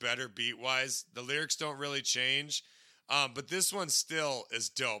much better beat-wise. The lyrics don't really change, but this one still is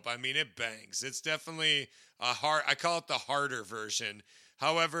dope. I mean, it bangs. It's definitely I call it the harder version.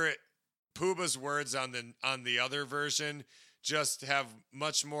 However, Puba's words on the other version just have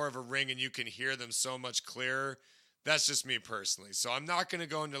much more of a ring, and you can hear them so much clearer. That's just me personally. So I'm not going to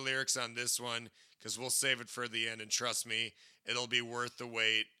go into lyrics on this one because we'll save it for the end, and trust me, it'll be worth the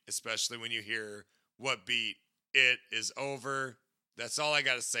wait, especially when you hear what beat it is over. That's all I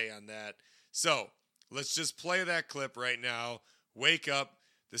got to say on that. So let's just play that clip right now. Wake Up,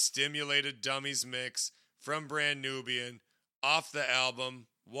 the Stimulated Dummies mix from Brand Nubian, off the album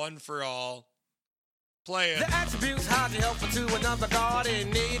One for All. Play it. The attributes highly helpful to another God in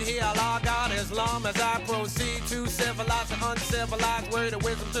need. Here I'll God as long as I proceed to civilize the uncivilized. Word of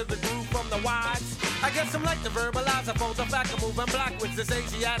wisdom to the group from the wise. I guess I'm like the verbalizer, folds a fact of moving backwards. This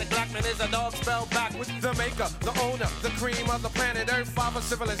Asiatic black man is a dog spelled backwards. The maker, the owner, the cream of the planet Earth, father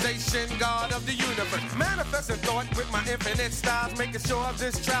civilization, God of the universe. Manifesting thought with my infinite styles, making sure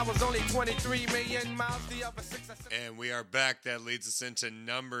this travels only 23 million miles. The other 6 or 7. And we are back. That leads us into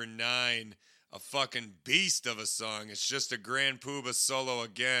number 9. A fucking beast of a song. It's just a Grand Puba solo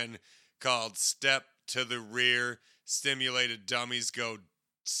again called Step to the Rear. Stimulated Dummies go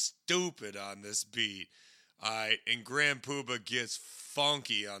stupid on this beat. Alright, and Grand Puba gets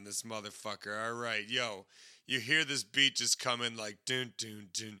funky on this motherfucker. Alright, yo, you hear this beat just come in like dun dun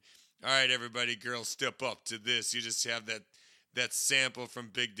dun. Alright, everybody, girl, step up to this. You just have that sample from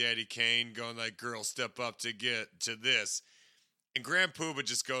Big Daddy Kane going like, girl, step up to get to this. And Grand Puba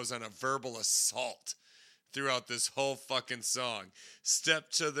just goes on a verbal assault throughout this whole fucking song. Step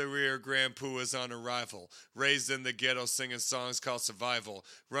to the rear, Grand Puba's on arrival. Raised in the ghetto singing songs called Survival.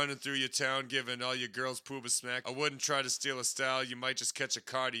 Running through your town giving all your girls Puba smack. I wouldn't try to steal a style, you might just catch a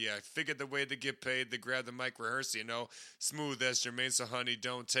cardiac. Figured the way to get paid, they grab the mic, rehearse, you know. Smooth as Jermaine, so honey,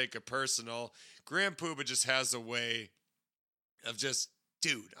 don't take it personal. Grand Puba just has a way of just...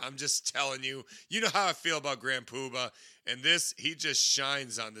 Dude, I'm just telling you, you know how I feel about Grand Puba, and this, he just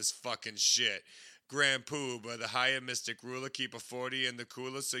shines on this fucking shit. Grand Puba, the higher mystic ruler, keep a 40 in the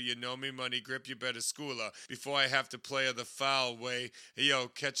cooler, so you know me, money grip, you better schooler. Before I have to play her the foul way, yo,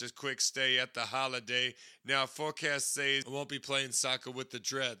 catch a quick stay at the holiday. Now, forecast says I won't be playing soccer with the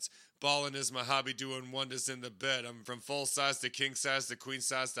dreads. Ballin' is my hobby, doing wonders in the bed. I'm from full size to king size to queen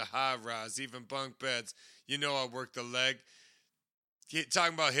size to high rise, even bunk beds. You know I work the leg.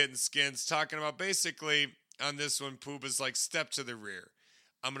 Talking about hitting skins, talking about basically on this one, Puba's like, step to the rear.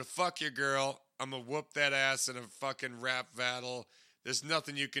 I'm going to fuck your girl. I'm going to whoop that ass in a fucking rap battle. There's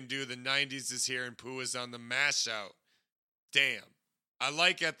nothing you can do. The 90s is here and Puba's on the mash out. Damn. I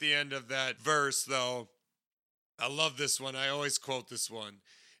like at the end of that verse, though. I love this one. I always quote this one.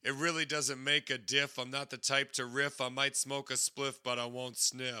 It really doesn't make a diff. I'm not the type to riff. I might smoke a spliff, but I won't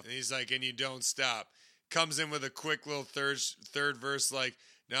sniff. And he's like, and you don't stop. Comes in with a quick little third verse like,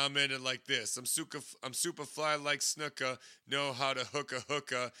 now I'm in it like this. I'm super fly like Snooker. Know how to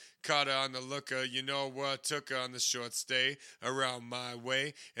hookah. Caught her on the looker. You know what took her on the short stay around my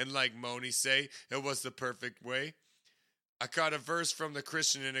way. And like Moni say, it was the perfect way. I caught a verse from the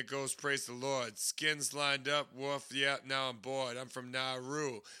Christian and it goes, praise the Lord. Skins lined up, woof, yeah, now I'm bored. I'm from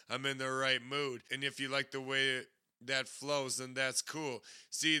Nauru. I'm in the right mood. And if you like the way that flows, then that's cool.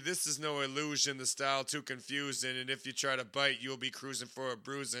 See, this is no illusion, the style too confusing, and if you try to bite, you'll be cruising for a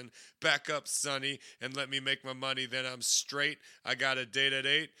bruising. Back up, sonny, and let me make my money, then I'm straight. I got a date at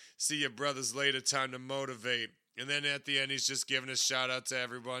 8. See your brothers later, time to motivate. And then at the end, he's just giving a shout out to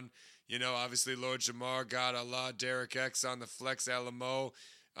everyone. You know, obviously Lord Jamar, God Allah, Derek X on the Flex Alamo.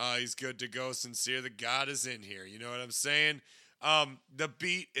 He's good to go, sincere. The God is in here. You know what I'm saying? The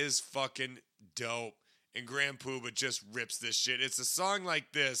beat is fucking dope. And Grand Puba just rips this shit. It's a song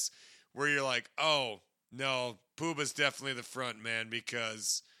like this where you're like, oh, no, Puba's definitely the front man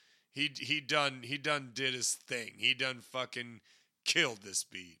because he done did his thing. He done fucking killed this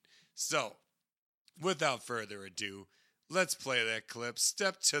beat. So, without further ado, let's play that clip.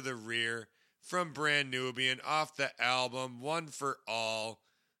 Step to the Rear from Brand Nubian off the album One for All.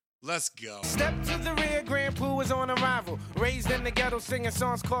 Let's go. Step to the rear, Grand Poo is on arrival. Raised in the ghetto, singing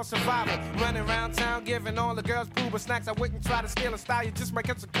songs called survival. Running around town, giving all the girls pooba snacks. I wouldn't try to steal a style, you just might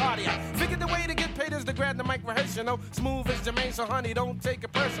get some cardio. Figured the way to get paid is to grab the mic rehearse, you know. Smooth as Jermaine, so honey, don't take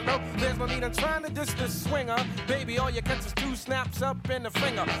it personal. There's no need in trying to diss this swinger. Baby, all you catch is 2 snaps up in the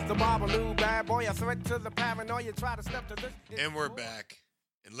finger. The Babaloo, bad boy, a threat to the paranoia. You try to step to this. And we're back.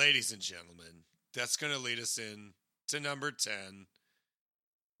 And ladies and gentlemen, that's going to lead us in to number 10.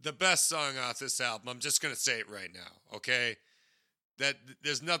 The best song off this album. I'm just going to say it right now, okay? That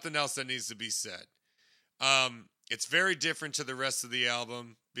there's nothing else that needs to be said. It's very different to the rest of the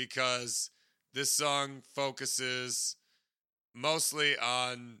album because this song focuses mostly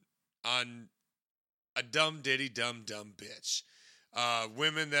on a dumb ditty dumb bitch.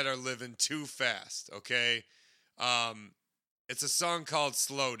 Women that are living too fast, okay? It's a song called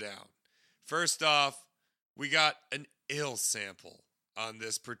Slow Down. First off, we got an ill sample on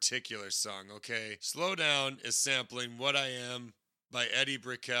this particular song, okay? Slow Down is sampling What I Am by Eddie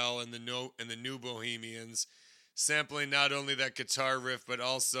Brickell and the New Bohemians, sampling not only that guitar riff, but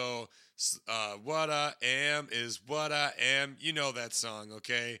also What I Am is What I Am. You know that song,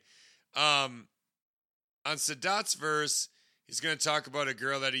 okay? On Sadat's verse, he's going to talk about a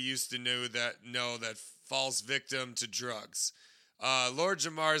girl that he used to know that falls victim to drugs. Lord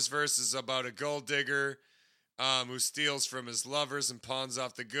Jamar's verse is about a gold digger who steals from his lovers and pawns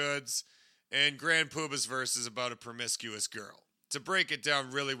off the goods. And Grand Pooba's verse is about a promiscuous girl. To break it down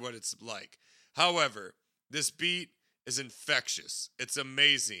really what it's like. However, this beat is infectious. It's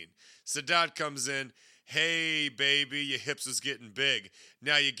amazing. Sadat comes in, hey baby, your hips is getting big.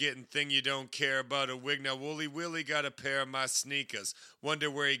 Now you're getting thing you don't care about a wig. Now Wooly Willie got a pair of my sneakers. Wonder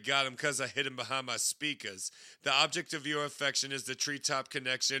where he got them cause I hid him behind my speakers. The object of your affection is the treetop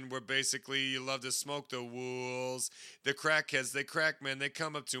connection where basically you love to smoke the wools. The crackheads, they crack man, they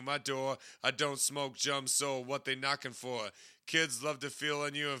come up to my door. I don't smoke jump, so what they knocking for? Kids love to feel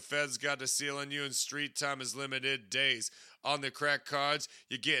on you and feds got to seal on you and street time is limited days. On the crack cards,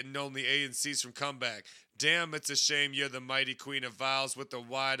 you're getting only A and C's from comeback. Damn, it's a shame you're the mighty queen of vials with a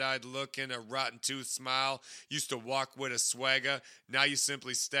wide-eyed look and a rotten tooth smile. Used to walk with a swagger, now you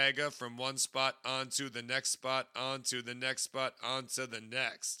simply stagger from one spot onto the next spot, onto the next spot, onto the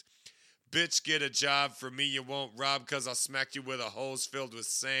next. Bitch, get a job, for me you won't rob cause I'll smack you with a hose filled with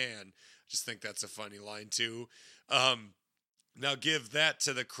sand. Just think that's a funny line too. Now give that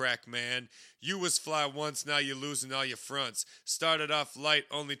to the crack man. You was fly once, now you're losing all your fronts. Started off light,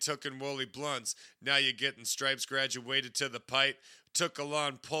 only took in woolly blunts. Now you're getting stripes, graduated to the pipe. Took a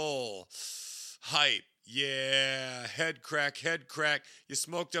long pull. Hype. Yeah, head crack. You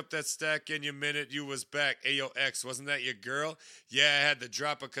smoked up that stack in your minute you was back. Ayo X, wasn't that your girl? Yeah, I had to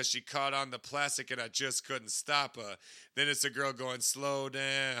drop her cause she caught on the plastic and I just couldn't stop her. Then it's a girl going slow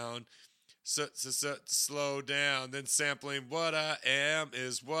down. Slow down, then sampling what I am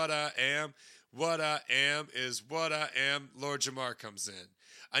is what I am, what I am is what I am. Lord Jamar comes in.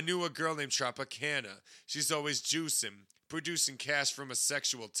 I knew a girl named Tropicana. She's always juicing, producing cash from a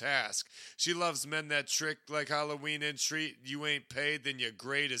sexual task. She loves men that trick like Halloween and treat. You ain't paid, then your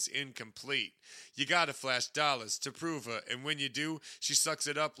grade is incomplete. You gotta flash dollars to prove her, and when you do, she sucks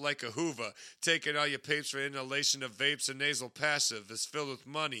it up like a Hoover. Taking all your papes for inhalation of vapes and nasal passive. It's filled with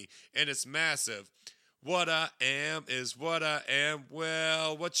money, and it's massive. What I am is what I am.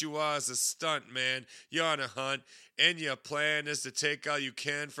 Well, what you are is a stunt, man. You're on a hunt, and your plan is to take all you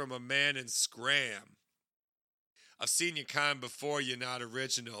can from a man and scram. I've seen your kind before, you're not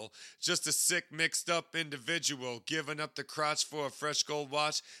original. Just a sick, mixed up individual. Giving up the crotch for a fresh gold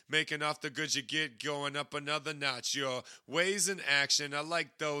watch. Making off the goods you get, going up another notch. Your ways in action are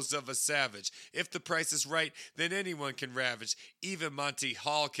like those of a savage. If the price is right, then anyone can ravage. Even Monty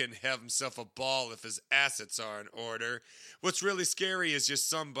Hall can have himself a ball if his assets are in order. What's really scary is you're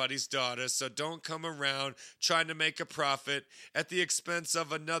somebody's daughter, so don't come around trying to make a profit at the expense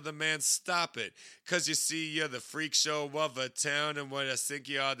of another man. Stop it. Cause you see, you're the freak show of a town, and what I think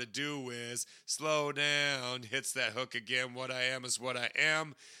you ought to do is slow down. Hits that hook again. What I am is what I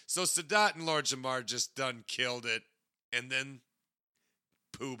am. So Sadat and Lord Jamar just done killed it. And then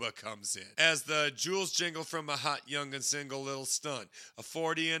Pooba comes in as the jewels jingle from a hot young and single little stunt. A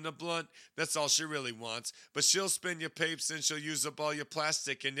 40 and a blunt, that's all she really wants. But she'll spin your papes and she'll use up all your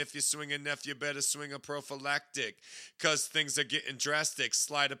plastic. And if you swing a Neff, you better swing a prophylactic. Cause things are getting drastic.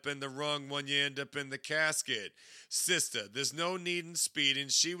 Slide up in the wrong one, you end up in the casket. Sister, there's no need in speeding.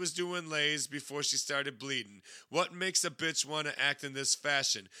 She was doing lays before she started bleeding. What makes a bitch want to act in this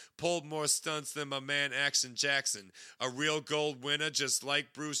fashion? Pulled more stunts than my man Action Jackson. A real gold winner just like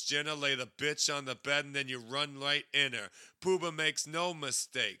like Bruce Jenner, lay the bitch on the bed and then you run right in her. Pooba makes no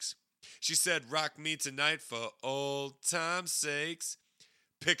mistakes. She said, rock me tonight for old time's sakes.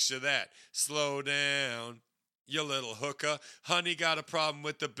 Picture that. Slow down, you little hooker. Honey got a problem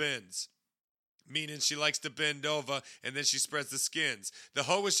with the bends. Meaning she likes to bend over and then she spreads the skins. The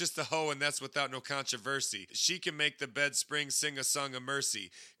hoe is just a hoe and that's without no controversy. She can make the bed spring sing a song of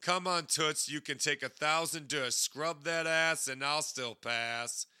mercy. Come on, Toots, you can take 1,000 dust. Scrub that ass and I'll still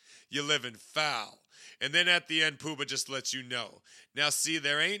pass. You living foul. And then at the end, Pooba just lets you know. Now see,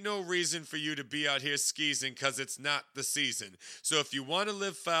 there ain't no reason for you to be out here skeezing cause it's not the season. So if you want to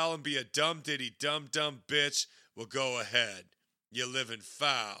live foul and be a dumb diddy dumb bitch, well go ahead. You living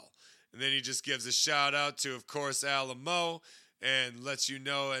foul. And then he just gives a shout out to, of course, Alamo and lets you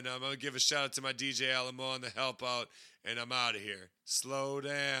know. And I'm going to give a shout out to my DJ Alamo on the help out. And I'm out of here. Slow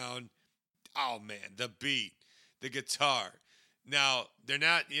down. Oh, man, the beat, the guitar. Now, they're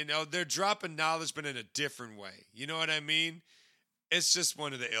not, they're dropping knowledge, but in a different way. You know what I mean? It's just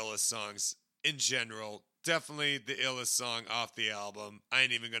one of the illest songs in general. Definitely the illest song off the album. I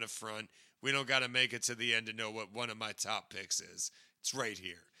ain't even going to front. We don't got to make it to the end to know what one of my top picks is. It's right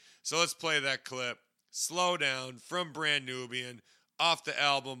here. So let's play that clip. Slow Down from Brand Nubian off the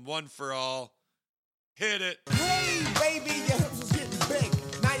album One for All. Hit it. Hey, baby, your hips was getting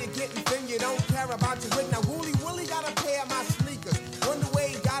big. Now you're getting thin, you don't care about your wig. Now, Wooly Willie got a pair of my sneakers. Wonder where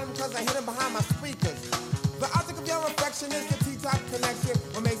he got them because I hit him behind my speakers. The object of your affection is the T-top connection.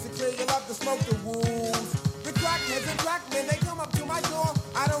 What makes it clear you love to smoke the wools. The crackheads and crackmen, they come up to my door.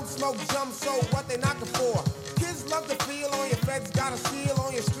 I don't smoke jump, so what they knocking for? Kids love to feel on your feds, got a seal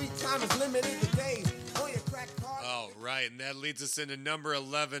on your street time is limited to days. On your crack card. All right, and that leads us into number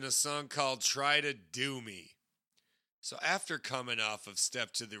 11, a song called Try to Do Me. So after coming off of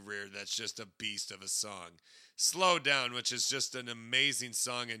Step to the Rear, that's just a beast of a song. Slow Down, which is just an amazing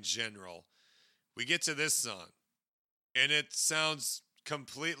song in general. We get to this song, and it sounds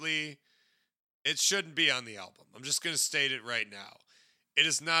completely, it shouldn't be on the album. I'm just going to state it right now. It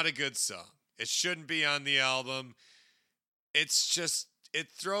is not a good song. It shouldn't be on the album. It's just, it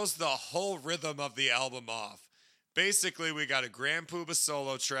throws the whole rhythm of the album off. Basically, we got a Grand Pooba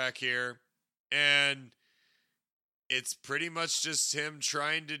solo track here, and it's pretty much just him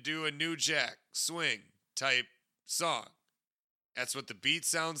trying to do a New Jack Swing type song. That's what the beat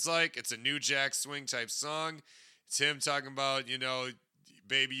sounds like. It's a New Jack Swing type song. It's him talking about,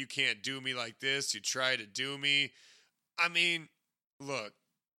 baby, you can't do me like this. You try to do me. I mean, look,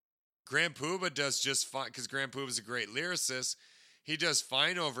 Grand Pooba does just fine because Grand Pooba's a great lyricist. He does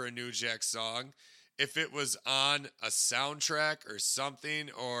fine over a New Jack song. If it was on a soundtrack or something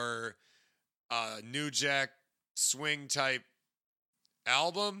or a New Jack Swing type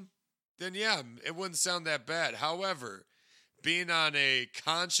album, then yeah, it wouldn't sound that bad. However, being on a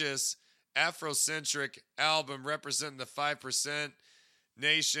conscious Afrocentric album representing the 5%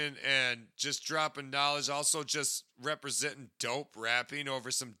 nation and just dropping knowledge, also just representing dope rapping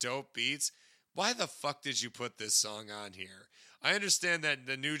over some dope beats, why the fuck did you put this song on here? I understand that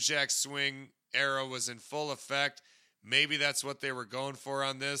the New Jack Swing era was in full effect. Maybe that's what they were going for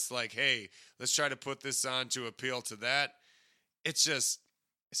on this. Like, hey, let's try to put this on to appeal to that. It's just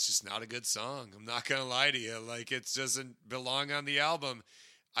not a good song. I'm not going to lie to you. Like, it doesn't belong on the album.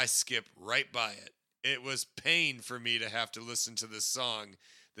 I skip right by it. It was pain for me to have to listen to this song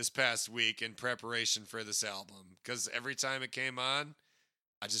this past week in preparation for this album. Because every time it came on,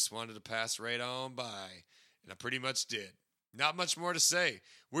 I just wanted to pass right on by. And I pretty much did. Not much more to say.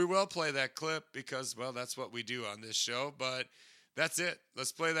 We will play that clip because, well, that's what we do on this show. But that's it.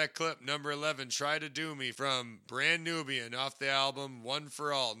 Let's play that clip. Number 11, Try to Do Me from Brand Nubian off the album One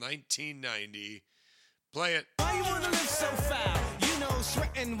for All, 1990. Play it. Why you wanna live so foul?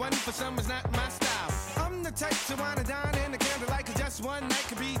 Sweating one for some is not my style. I'm the type to wanna dine in the candlelight, cause just one night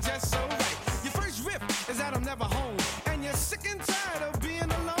could be just so right. Your first riff is that I'm never home, and you're sick and tired of being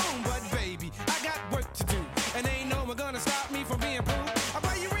alone. But baby, I got work to do, and ain't no one gonna stop me from being proved. I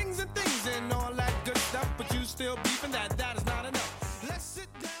buy you rings and things and all that good stuff, but you still beefing that is not enough. Let's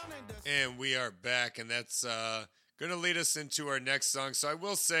sit down and discuss. And we are back, and that's gonna lead us into our next song. So I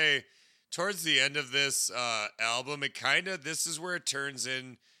will say, towards the end of this album, this is where it turns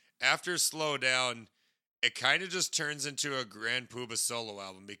in, after Slow Down, it kind of just turns into a Grand Pooba solo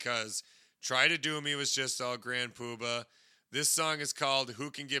album because Try to Do Me was just all Grand Pooba. This song is called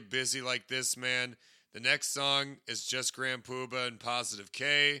Who Can Get Busy Like This Man. The next song is just Grand Pooba and Positive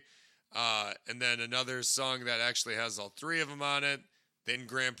K. And then another song that actually has all three of them on it. Then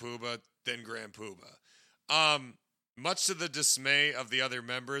Grand Pooba, then Grand Pooba. Much to the dismay of the other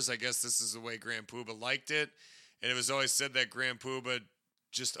members, I guess this is the way Grand Pooba liked it. And it was always said that Grand Pooba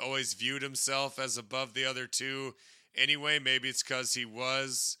just always viewed himself as above the other two. Anyway, maybe it's because he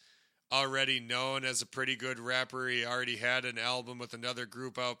was already known as a pretty good rapper. He already had an album with another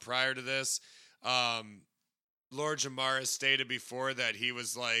group out prior to this. Lord Jamar has stated before that he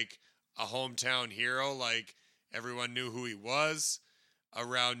was like a hometown hero. Like everyone knew who he was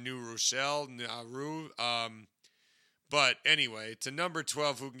around New Rochelle, Nauru. But anyway, to number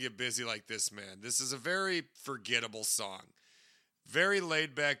 12, Who Can Get Busy Like This Man? This is a very forgettable song. Very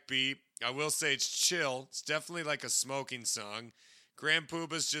laid back beat. I will say it's chill. It's definitely like a smoking song. Grand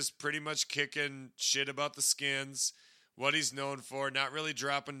Puba's just pretty much kicking shit about the Skins, what he's known for, not really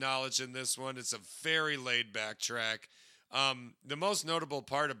dropping knowledge in this one. It's a very laid back track. The most notable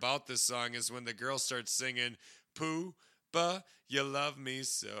part about this song is when the girl starts singing, Puba, you love me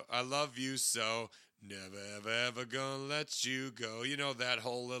so, I love you so, never ever ever gonna let you go. You know that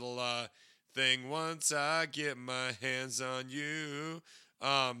whole little thing, once I get my hands on you.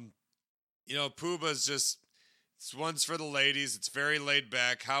 You know, Puba's just, it's one's for the ladies. It's very laid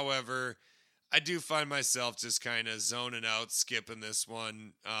back. However, I do find myself just kind of zoning out, skipping this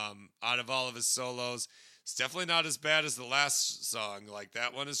one. Out of all of his solos, it's definitely not as bad as the last song. Like,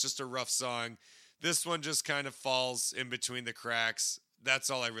 that one is just a rough song. This one just kind of falls in between the cracks. That's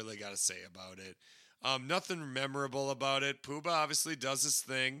all I really got to say about it. Nothing memorable about it. Puba obviously does his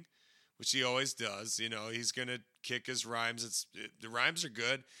thing, which he always does. You know, he's going to kick his rhymes. The rhymes are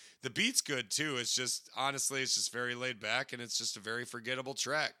good. The beat's good, too. It's just, honestly, it's just very laid back, and it's just a very forgettable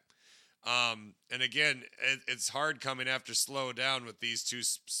track. And again, it's hard coming after Slow Down with these two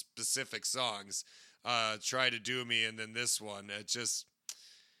specific songs. Try to Do Me, and then this one. It just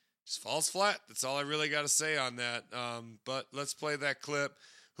falls flat. That's all I really got to say on that. But let's play that clip.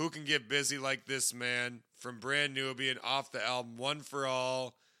 Who Can Get Busy Like This Man? From Brand Nubian, off the album One for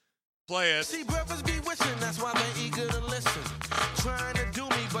All. Play it. See, brothers be wishing, that's why they're eager to listen. Trying to do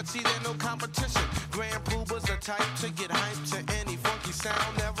me, but see, there's no competition. Grand Puba's the type to get hyped to any funky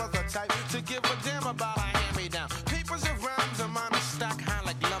sound. Never the type to give a damn about a hand-me-down. Papers and rhymes are mine stock high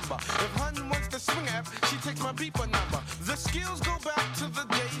like lumber. If Hun wants to swing at, she takes my beeper number. The skills go back to the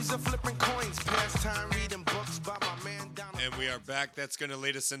days of flipping coins. Past time reading books by my man down. And we are back. That's going to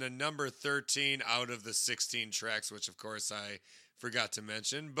lead us into number 13 out of the 16 tracks, which, of course, I forgot to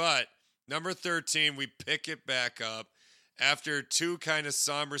mention. But number 13, we pick it back up after two kind of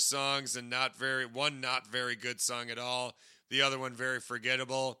somber songs and one not very good song at all, the other one very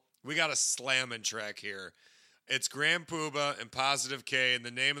forgettable. We got a slamming track here. It's Grand Puba and Positive K, and the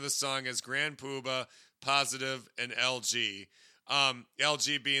name of the song is Grand Puba, Positive, and LG.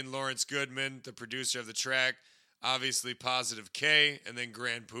 LG being Lawrence Goodman, the producer of the track, obviously Positive K, and then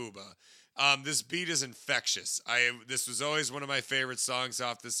Grand Puba. This beat is infectious. This was always one of my favorite songs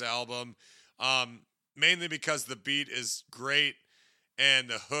off this album, mainly because the beat is great and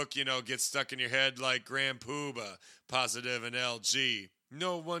the hook, you know, gets stuck in your head like Grand Puba, Positive, and LG.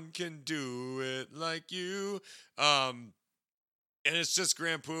 No one can do it like you. And it's just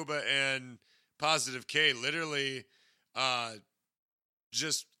Grand Puba and Positive K literally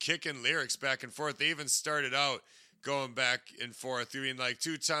just kicking lyrics back and forth. They even started out going back and forth, doing like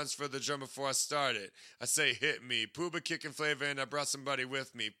 2 times for the drum before I started. I say hit me, Puba kicking flavor, and I brought somebody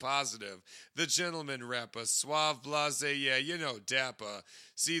with me. Positive, the gentleman rapper, suave, blase, yeah, you know, dapper.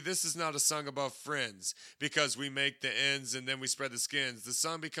 See, this is not a song about friends, because we make the ends and then we spread the skins. The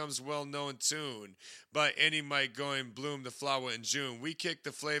song becomes well-known tune by any mic going bloom the flower in June. We kick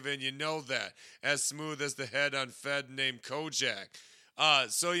the flavor and you know that, as smooth as the head on Fed named Kojak.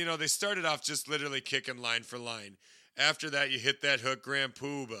 So, you know, they started off just literally kicking line for line. After that, you hit that hook, Grand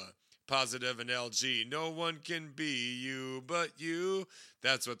Puba, Positive, and LG. No one can be you but you.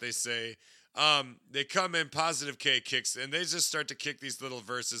 That's what they say. They come in, Positive K kicks, and they just start to kick these little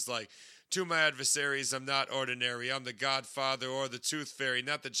verses like, to my adversaries, I'm not ordinary. I'm the Godfather or the Tooth Fairy,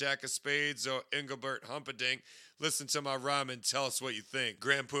 not the Jack of Spades or Engelbert Humperdinck. Listen to my rhyme and tell us what you think.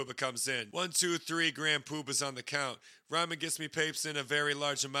 Grand Puba comes in. 1, 2, 3, Grand Puba's on the count. Rhyming gets me papes in a very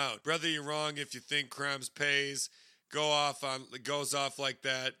large amount. Brother, you're wrong if you think crimes pays. Goes off like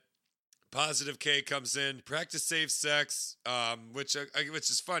that. Positive K comes in. Practice safe sex, which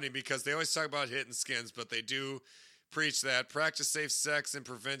is funny because they always talk about hitting skins, but they do preach that. Practice safe sex and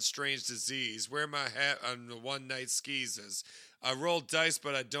prevent strange disease. Wear my hat on the one-night skeezers. I roll dice,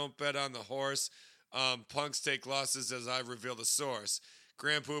 but I don't bet on the horse. Punks take losses as I reveal the source.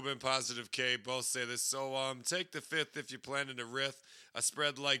 Grand Puba and Positive K both say this. So take the fifth if you're planning to riff. I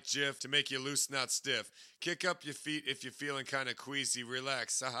spread like Jif to make you loose, not stiff. Kick up your feet if you're feeling kind of queasy.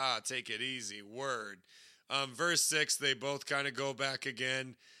 Relax, haha, take it easy. Word. Verse 6, they both kind of go back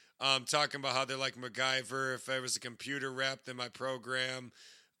again. talking about how they're like MacGyver. If I was a computer rap, then my program.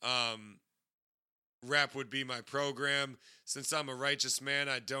 Rap would be my program. Since I'm a righteous man,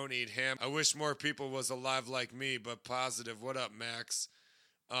 I don't eat ham. I wish more people was alive like me, but positive. What up, Max?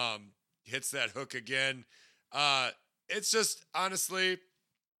 Hits that hook again. It's just, honestly,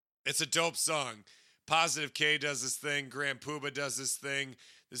 it's a dope song. Positive K does his thing. Grand Puba does his thing.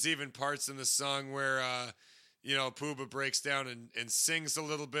 There's even parts in the song where, Puba breaks down and sings a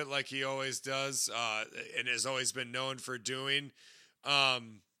little bit like he always does, and has always been known for doing.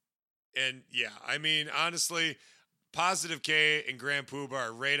 And yeah, I mean, honestly, Positive K and Grand Puba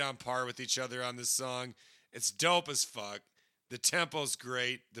are right on par with each other on this song. It's dope as fuck. The tempo's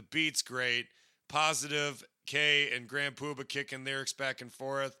great. The beat's great. Positive K and Grand Puba kicking lyrics back and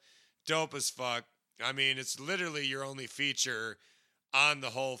forth. Dope as fuck. I mean, it's literally your only feature on the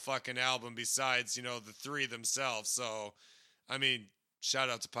whole fucking album besides, the three themselves. So, I mean, shout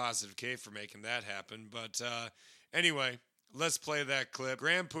out to Positive K for making that happen. But anyway, let's play that clip.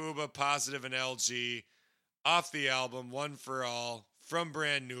 Grand Puba, Positive, and LG off the album One for All from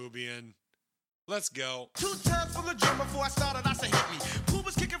Brand Nubian. Let's go. 2 times from the drum before I started, I said hit me.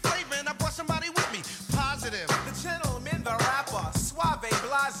 Puba's kicking flavor and I brought somebody with me. Positive. The gentleman, the rapper, suave,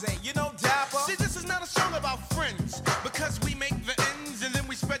 blase, dapper. See, this is not a song about friends, because we make the ends and then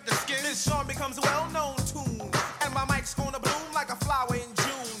we spread the skin. This song becomes a well-known tune, and my mic's gonna bloom like a flower in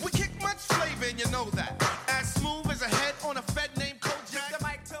June. We kick much flavor and you know that. As smooth as a head on a Fed named Kojak. The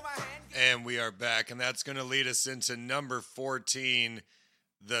mic to my hand. And we are back, and that's going to lead us into number 14,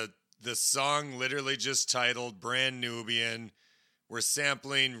 the song literally just titled Brand Nubian. We're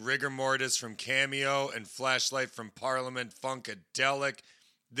sampling Rigor Mortis from Cameo and Flashlight from Parliament Funkadelic.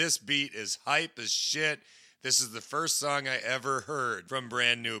 This beat is hype as shit. This is the first song I ever heard from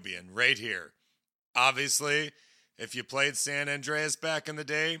Brand Nubian, right here. Obviously, if you played San Andreas back in the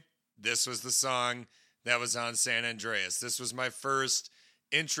day, this was the song that was on San Andreas. This was my first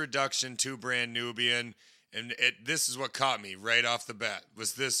introduction to Brand Nubian, and this is what caught me right off the bat,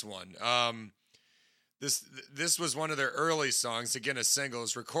 was this one. This was one of their early songs, again, a single. It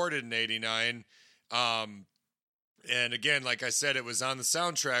was recorded in 89. And again, like I said, it was on the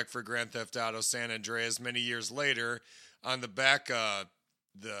soundtrack for Grand Theft Auto San Andreas many years later on the back, the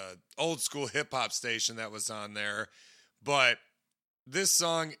old school hip hop station that was on there. But this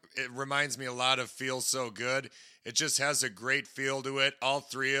song, it reminds me a lot of Feels So Good. It just has a great feel to it. All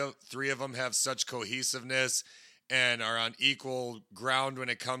three of them have such cohesiveness and are on equal ground when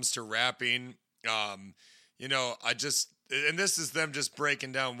it comes to rapping. And this is them just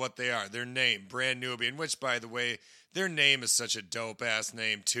breaking down what they are. Their name, Brand Nubian, which, by the way, their name is such a dope-ass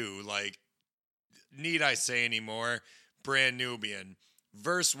name, too. Like, need I say any more? Brand Nubian.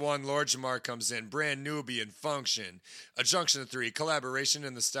 Verse 1, Lord Jamar comes in, Brand Nubian function. A junction of 3, collaboration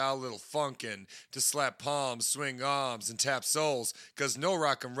in the style little funkin'. To slap palms, swing arms, and tap souls. Cause no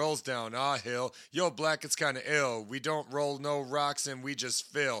rock and rolls down our hill. Yo, black, it's kinda ill. We don't roll no rocks and we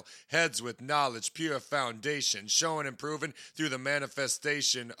just fill heads with knowledge, pure foundation. Showing and proving through the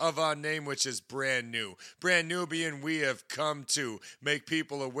manifestation of our name, which is brand new. Brand Nubian, we have come to make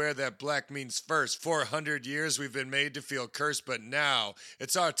people aware that black means first. 400 years we've been made to feel cursed, but now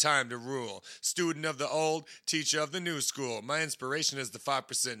it's our time to rule. Student of the old, teacher of the new school. My inspiration is the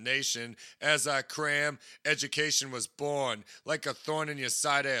 5% nation. As I cram, education was born. Like a thorn in your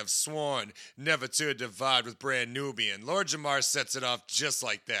side, I have sworn never to divide with Brand Nubian. Lord Jamar sets it off just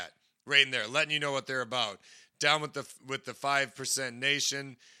like that. Right in there, letting you know what they're about. Down with the 5%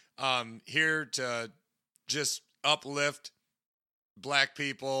 nation. Here to just uplift black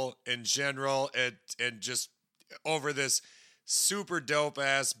people in general and just over this super dope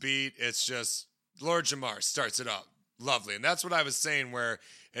ass beat. It's just Lord Jamar starts it up lovely, and that's what I was saying, where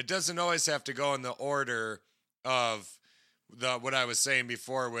it doesn't always have to go in the order of what I was saying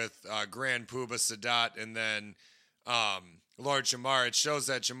before with Grand Puba, Sadat, and then Lord Jamar. It shows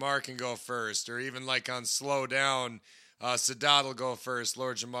that Jamar can go first, or even like on Slow Down, Sadat will go first,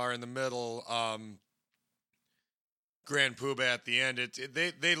 Lord Jamar in the middle, Grand Puba at the end.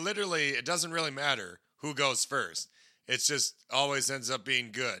 They literally, it doesn't really matter who goes first. It just always ends up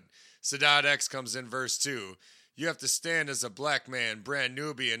being good. Sadat X comes in verse 2. You have to stand as a black man, Brand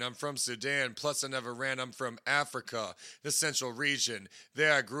Nubian. I'm from Sudan, plus I never ran. I'm from Africa, the central region.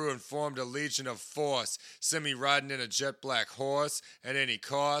 There I grew and formed a legion of force. Send me riding in a jet black horse at any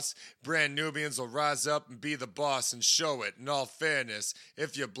cost. Brand Nubians will rise up and be the boss and show it in all fairness.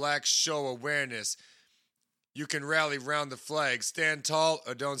 If you're black, show awareness. You can rally round the flag, stand tall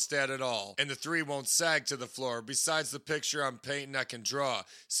or don't stand at all. And the three won't sag to the floor. Besides the picture I'm painting, I can draw.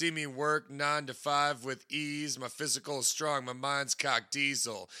 See me work 9 to 5 with ease. My physical is strong, my mind's cock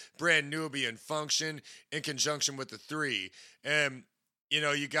diesel. Brand Nubian function in conjunction with the three. And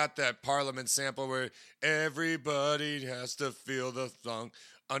you got that Parliament sample where everybody has to feel the thunk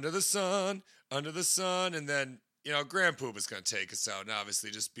under the sun, and then Grand Poop is going to take us out and obviously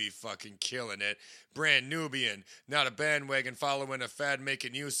just be fucking killing it. Brand Nubian, not a bandwagon following a fad,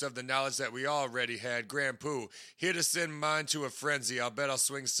 making use of the knowledge that we already had. Grand Poop, here to send mind to a frenzy. I'll bet I'll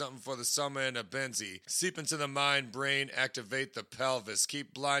swing something for the summer in a Benzie. Seep into the mind, brain, activate the pelvis.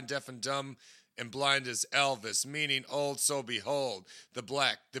 Keep blind, deaf, and dumb. And blind as Elvis, meaning old, so behold, the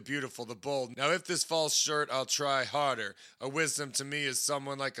black, the beautiful, the bold. Now if this falls short, I'll try harder. A wisdom to me is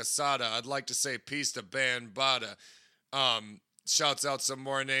someone like Asada. I'd like to say peace to Bada. Shouts out some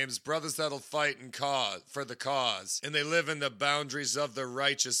more names. Brothers that'll fight and for the cause. And they live in the boundaries of the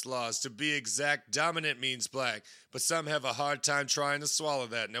righteous laws. To be exact, dominant means black. But some have a hard time trying to swallow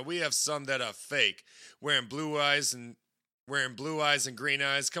that. Now we have some that are fake, wearing blue eyes and green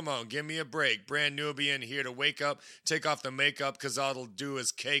eyes. Come on, give me a break. Brand Nubian here to wake up, take off the makeup, cause all it'll do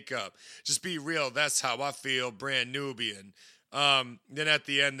is cake up. Just be real, that's how I feel, Brand Nubian. Then at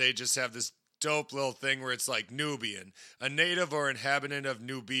the end, they just have this dope little thing where it's like Nubian, a native or inhabitant of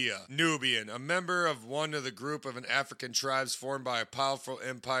Nubia. Nubian, a member of one of the group of an African tribes formed by a powerful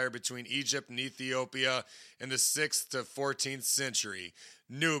empire between Egypt and Ethiopia in the 6th to 14th century.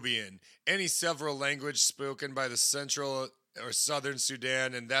 Nubian, any several language spoken by the central or southern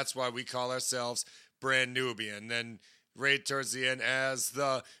Sudan, and that's why we call ourselves Brand Nubian. Then right towards the end, as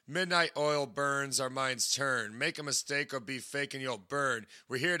the midnight oil burns, our minds turn. Make a mistake or be fake and you'll burn.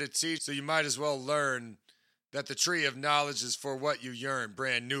 We're here to teach, so you might as well learn that the tree of knowledge is for what you yearn.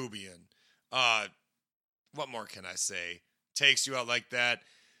 Brand Nubian. What more can I say? Takes you out like that.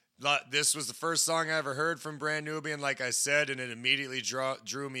 This was the first song I ever heard from Brand Nubian, like I said, and it immediately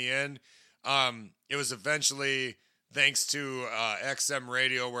drew me in. It was eventually thanks to XM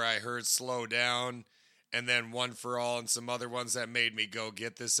Radio where I heard Slow Down, and then One for All and some other ones that made me go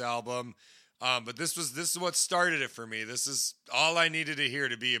get this album. But this is what started it for me. This is all I needed to hear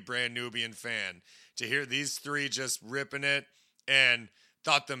to be a Brand Nubian fan. To hear these three just ripping it, and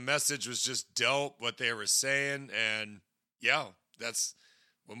thought the message was just dope, what they were saying, and that's,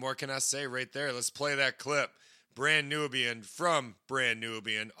 what more can I say right there? Let's play that clip. Brand Nubian from Brand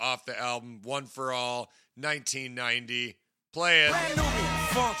Nubian off the album One for All, 1990. Play it. Brand Nubian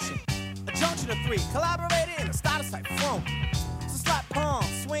function. A junction of three collaborated in a status type phone. So slap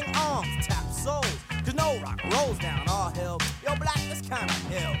palms, swing arms, tap souls. Cause no rock rolls down our hill. Yo, black, this kind of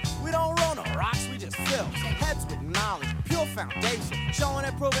hill. We don't roll no rocks, we just fill heads with knowledge, pure foundation. Showing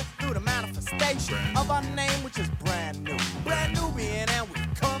and proving through the manifestation of our name, which is brand new. Brand Nubian, and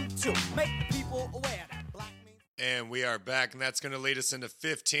we've come to make people aware that black means. And we are back, and that's going to lead us into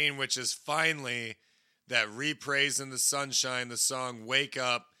 15, which is finally that Repraise in the Sunshine, the song Wake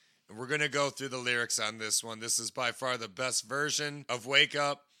Up. And we're going to go through the lyrics on this one. This is by far the best version of Wake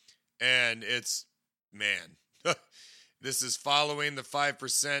Up, and it's, man, this is following the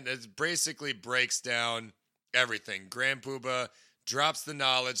 5%. It basically breaks down everything. Grand Puba drops the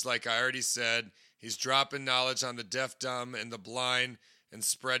knowledge, like I already said. He's dropping knowledge on the deaf, dumb, and the blind, and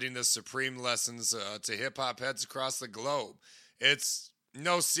spreading the supreme lessons to hip-hop heads across the globe. It's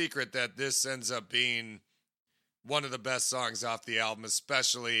no secret that this ends up being one of the best songs off the album,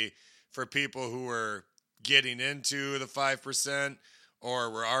 especially for people who are getting into the 5%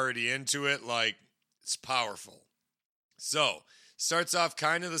 or were already into it. Like, it's powerful. So, starts off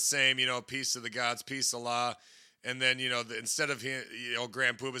kind of the same, peace to the gods, peace Allah. And then, instead of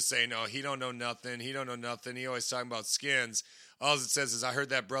Grand Puba saying, no, he don't know nothing. He always talking about skins. All it says is, I heard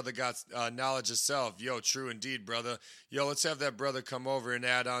that brother got knowledge of self. Yo, true indeed, brother. Yo, let's have that brother come over and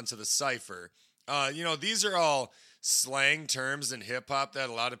add on to the cipher. These are all slang terms in hip-hop that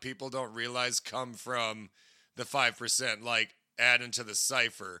a lot of people don't realize come from the 5%, like add into the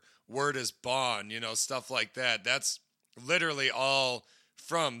cipher. Word is bond, stuff like that. That's literally all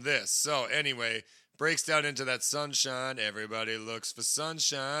from this. So anyway, breaks down into that sunshine. Everybody looks for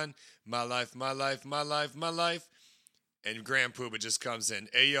sunshine. My life, my life, my life, my life. And Grand Puba just comes in.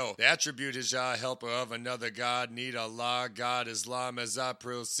 Ayo, the attribute is Yah, helper of another God. Need Allah, God, Islam, as I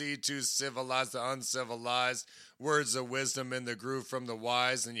proceed to civilize the uncivilized. Words of wisdom in the groove from the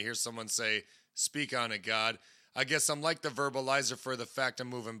wise. And you hear someone say, speak on it, God. I guess I'm like the verbalizer for the fact I'm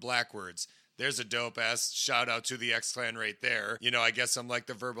moving backwards. There's a dope ass shout out to the X-Clan right there. You know, I guess I'm like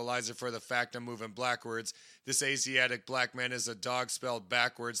the verbalizer for the fact I'm moving backwards. This Asiatic black man is a dog spelled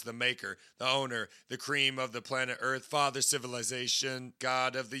backwards, the maker, the owner, the cream of the planet Earth, father civilization,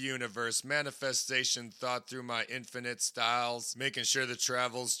 God of the universe, manifestation thought through my infinite styles, making sure the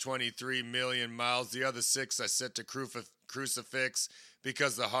travels 23 million miles. The other 6 I set to crucifix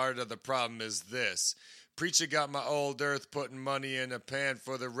because the heart of the problem is this. Preacher got my old earth putting money in a pan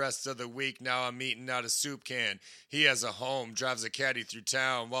for the rest of the week. Now I'm eating out a soup can. He has a home, drives a caddy through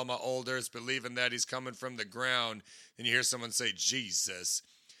town, while my old earth's believing that he's coming from the ground. And you hear someone say, Jesus.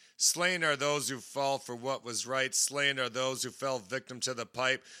 Slain are those who fall for what was right. Slain are those who fell victim to the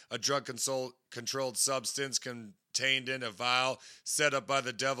pipe, a drug-controlled substance contained in a vial, set up by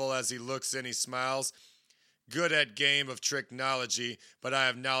the devil. As he looks in, he smiles. Good at game of tricknology, but I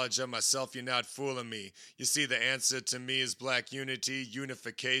have knowledge of myself, you're not fooling me. You see, the answer to me is black unity,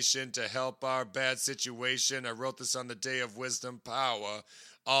 unification, to help our bad situation. I wrote this on the day of wisdom, power,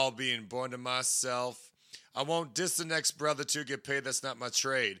 all being born to myself. I won't diss the next brother to get paid, that's not my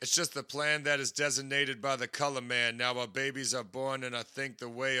trade. It's just the plan that is designated by the color man. Now our babies are born and I think the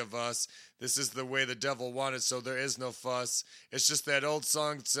way of us. This is the way the devil wanted, so there is no fuss. It's just that old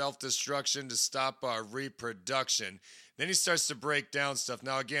song, self-destruction, to stop our reproduction. Then he starts to break down stuff.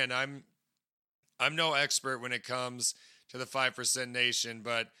 Now again, I'm no expert when it comes to the 5% Nation,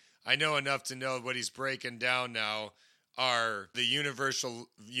 but I know enough to know what he's breaking down now are the universal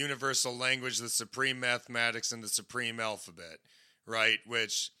language, the supreme mathematics, and the supreme alphabet, right?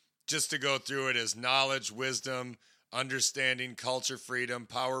 Which, just to go through it, is knowledge, wisdom, understanding, culture, freedom,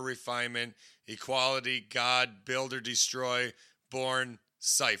 power, refinement, equality, God, build or destroy, born,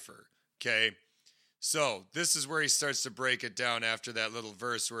 cipher, okay? So this is where he starts to break it down after that little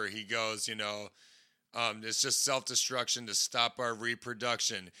verse where he goes, it's just self-destruction to stop our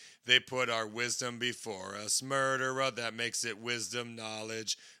reproduction. They put our wisdom before us. Murderer, that makes it wisdom,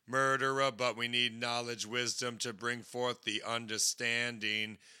 knowledge. Murderer, but we need knowledge, wisdom to bring forth the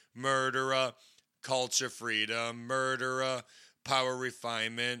understanding. Murderer, culture, freedom. Murderer, power,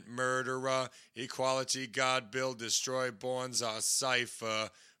 refinement. Murderer, equality, God, build, destroy, borns our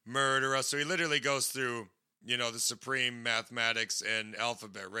cipher. Murderer. So he literally goes through, the supreme mathematics and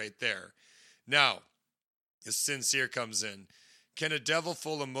alphabet right there. Now, the sincere comes in. Can a devil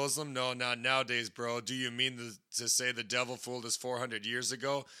fool a Muslim? No, not nowadays, bro. Do you mean to say the devil fooled us 400 years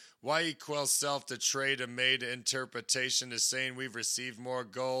ago? Why equal self to trade a made interpretation is saying we've received more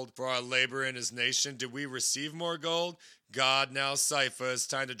gold for our labor in his nation? Did we receive more gold? God, now cipher. It's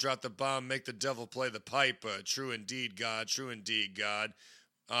time to drop the bomb, make the devil play the piper. True indeed, God. True indeed, God.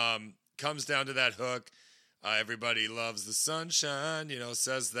 Comes down to that hook. Everybody loves the sunshine,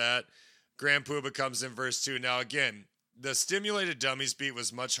 says that. Grand Puba comes in verse 2. Now, again, the Stimulated Dummies beat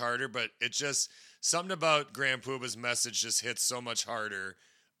was much harder, but it just, something about Grand Puba's message just hits so much harder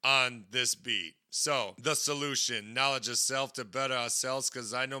on this beat. So, the solution, knowledge of self to better ourselves,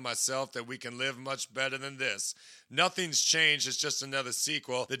 because I know myself that we can live much better than this. Nothing's changed, it's just another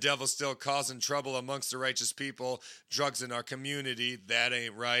sequel. The devil's still causing trouble amongst the righteous people. Drugs in our community, that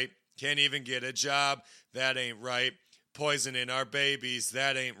ain't right. Can't even get a job, that ain't right. Poisoning our babies,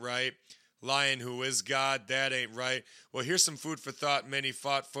 that ain't right. Lying who is God, that ain't right. Well, here's some food for thought. Many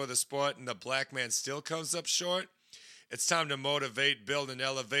fought for the sport, and the black man still comes up short. It's time to motivate, build, and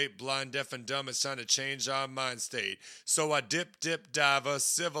elevate. Blind, deaf, and dumb, it's time to change our mind state. So I dip, diver,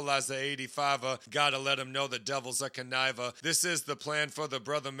 civilize the 85er. Gotta let them know the devil's a conniver. This is the plan for the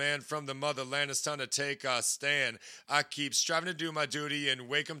brother man from the motherland. It's time to take our stand. I keep striving to do my duty and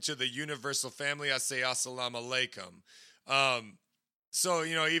wake them to the universal family. I say assalamu alaikum. So,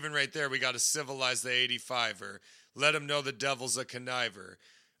 even right there, we got to civilize the 85er. Let them know the devil's a conniver.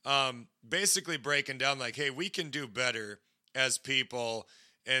 Basically breaking down like, hey, we can do better as people,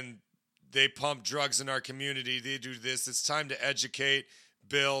 and they pump drugs in our community. They do this. It's time to educate,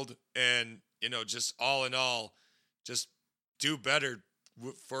 build, and, just all in all, just do better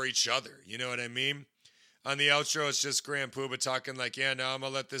for each other. You know what I mean? On the outro, it's just Grand Puba talking like, yeah, now I'm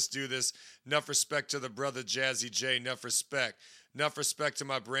going to let this do this. Enough respect to the brother Jazzy J. Enough respect. Enough respect to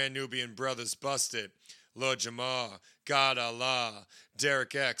my brand Nubian brothers. Busted. Lord Jamar. God Allah.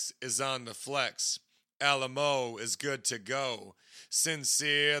 Derek X is on the flex. Alamo is good to go.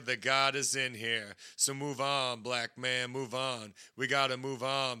 Sincere, the God is in here. So move on, black man, move on. We got to move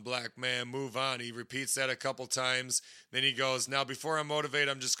on, black man, move on. He repeats that a couple times. Then he goes, now before I motivate,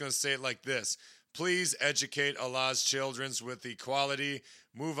 I'm just going to say it like this. Please educate Allah's children with equality.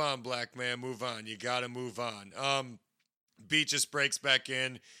 Move on, black man, move on. You got to move on. Beat just breaks back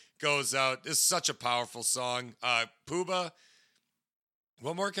in, goes out. It's such a powerful song. Puba,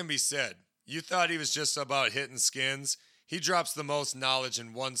 what more can be said? you thought he was just about hitting skins. He drops the most knowledge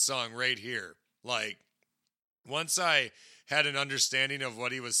in one song right here. Like, once I had an understanding of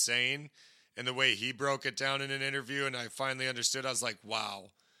what he was saying and the way he broke it down in an interview, and I finally understood, I was like,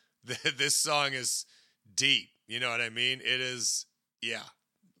 wow, this song is deep. You know what I mean? It is, yeah.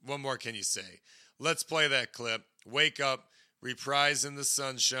 What more can you say? Let's play that clip. Wake Up, Reprise in the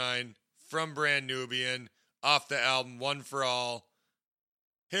Sunshine, from Brand Nubian, off the album One for All.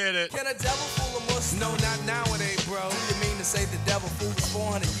 Hit it. Can a devil fool a Muslim? No, not nowadays, bro. You mean to say the devil fooled us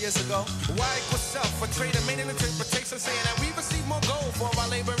 400 years ago? Why equal self for trade and meaning interpretation saying that we receive more gold for our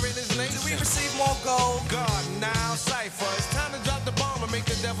labor in his name? Do we receive more gold? God, now, cipher. It's time to drop the bomb and make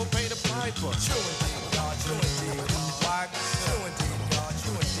the devil pay the piper. True indeed, God, true indeed. Why? True indeed, God,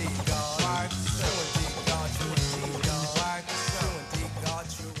 true indeed, God. Why? True indeed, God, true indeed, God. Why? True indeed, God,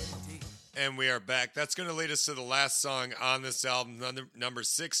 true indeed. And we are back. That's going to lead us to the last song on this album, number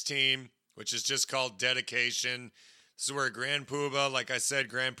 16, which is just called Dedication. This is where Grand Puba, like I said,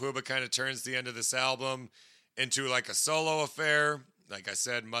 Grand Puba kind of turns the end of this album into like a solo affair. Like I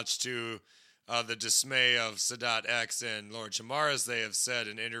said, much to the dismay of Sadat X and Lord Jamar, as they have said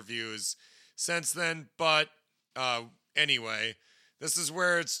in interviews since then. But anyway, this is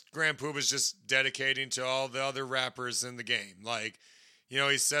where it's Grand Puba's just dedicating to all the other rappers in the game. Like, you know,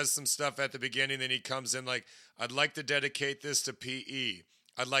 he says some stuff at the beginning, then he comes in like, I'd like to dedicate this to PE.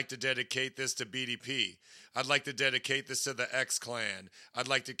 I'd like to dedicate this to BDP. I'd like to dedicate this to the X Clan. I'd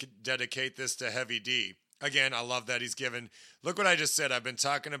like to dedicate this to Heavy D. Again, I love that he's given. Look what I just said. I've been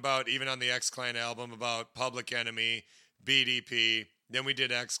talking about, even on the X Clan album, about Public Enemy, BDP. Then we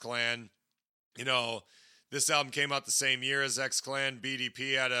did X Clan. You know, this album came out the same year as X Clan.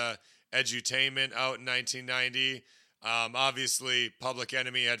 BDP had a Edutainment out in 1990. Obviously, Public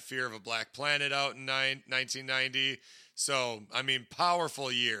Enemy had Fear of a Black Planet out in 1990. So, I mean,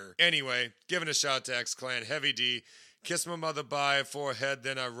 powerful year. Anyway, giving a shout to X-Clan, Heavy D. Kiss my mother by forehead,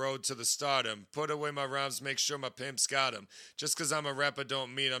 then I rode to the stardom. Put away my rhymes, make sure my pimps got 'em. Just 'cause I'm a rapper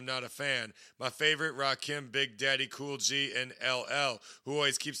don't mean I'm not a fan. My favorite, Rakim, Big Daddy, Cool G, and LL, who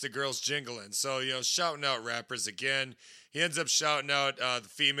always keeps the girls jingling. So, you know, shouting out rappers again. He ends up shouting out the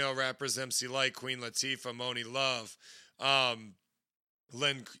female rappers, MC Lyte, Queen Latifah, Moni Love, Len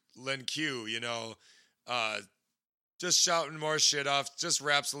Q, you know, just shouting more shit off, just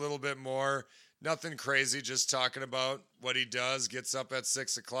raps a little bit more. Nothing crazy, just talking about what he does. Gets up at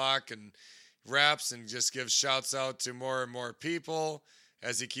 6 o'clock and raps and just gives shouts out to more and more people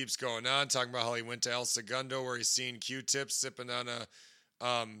as he keeps going on. Talking about how he went to El Segundo where he's seen Q-Tips sipping on a,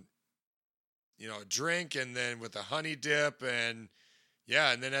 a drink, and then with a honey dip. And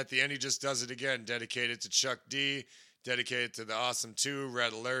yeah, and then at the end he just does it again. Dedicated to Chuck D, dedicated to the Awesome 2,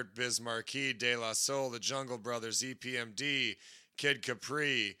 Red Alert, Biz Marquee, De La Soul, the Jungle Brothers, EPMD, Kid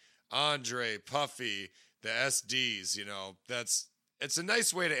Capri, Andre, Puffy, the SDs. You know, it's a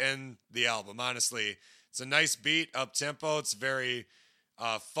nice way to end the album, honestly. It's a nice beat, up tempo. It's very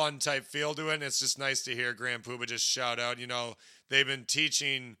fun type feel to it, and it's just nice to hear Grand Puba just shout out. You know, they've been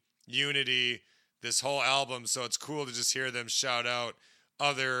teaching unity this whole album, so it's cool to just hear them shout out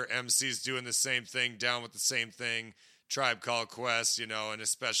other MCs doing the same thing, down with the same thing. Tribe Called Quest, you know, and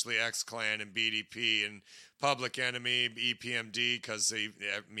especially X-Clan and BDP and Public Enemy, EPMD, because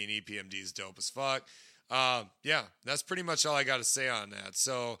EPMD is dope as fuck. Yeah, that's pretty much all I got to say on that.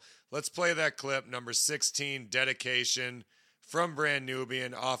 So let's play that clip, number 16, Dedication, from Brand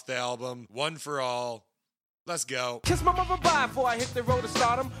Nubian, off the album One for All. Let's go. Kiss my mother bye before I hit the road to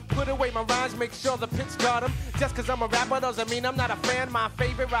stardom. Put away my rhymes, make sure the pits got 'em. Just 'cause I'm a rapper doesn't mean I'm not a fan. My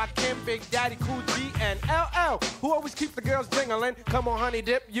favorite, Rakim, Big Daddy, Cool G, and LL, who always keep the girls jingling. Come on, honey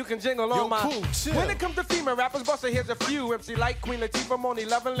dip, you can jingle on my... Cool, chill. When it comes to female rappers, Buster, here's a few. MC Lyte, Queen Latifah, Moni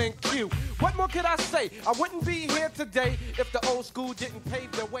Love, and Link Q. What more could I say? I wouldn't be here today if the old school didn't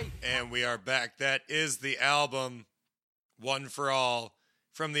pave the way. And we are back. That is the album One for All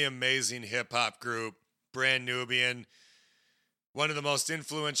from the amazing hip-hop group Brand Nubian. One of the most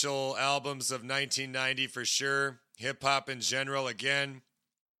influential albums of 1990 for sure. Hip-hop in general, again,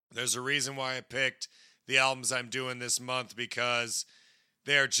 there's a reason why I picked the albums I'm doing this month, because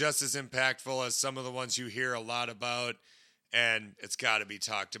they are just as impactful as some of the ones you hear a lot about, and it's got to be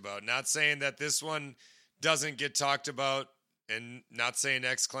talked about. Not saying that this one doesn't get talked about, and not saying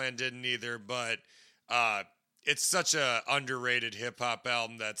X-Clan didn't either, but it's such a underrated hip-hop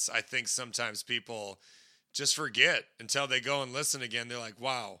album that's, I think sometimes people just forget until they go and listen again. They're like,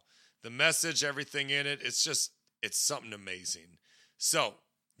 wow, the message, everything in it, it's something amazing. So,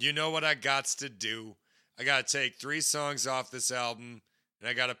 you know what I got to do? I got to take 3 songs off this album, and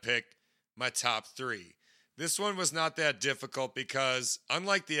I got to pick my top 3. this one was not that difficult because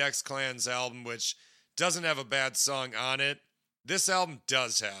unlike the X-Clan's album, which doesn't have a bad song on it, this album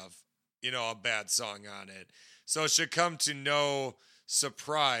does have, a bad song on it. So it should come to no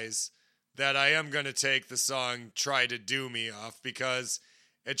surprise that I am going to take the song Try to Do Me off because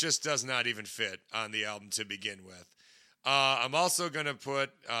it just does not even fit on the album to begin with. I'm also going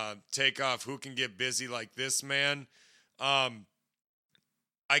to take off Who Can Get Busy Like This Man.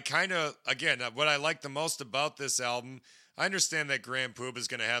 I kind of, again, what I like the most about this album, I understand that Grand Poop is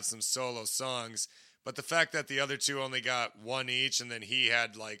going to have some solo songs, but the fact that the other two only got one each and then he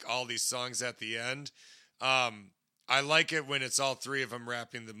had like all these songs at the end, I like it when it's all three of them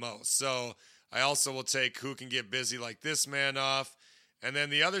rapping the most. So I also will take Who Can Get Busy Like This Man off. And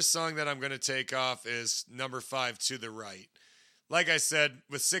then the other song that I'm going to take off is number 5, To the Right. Like I said,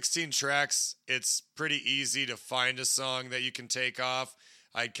 with 16 tracks, it's pretty easy to find a song that you can take off.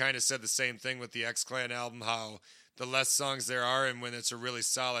 I kind of said the same thing with the X-Clan album, how the less songs there are, and when it's a really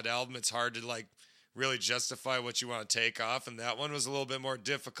solid album, it's hard to like really justify what you want to take off. And that one was a little bit more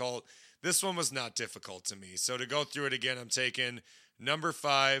difficult. This one was not difficult to me. So to go through it again, I'm taking number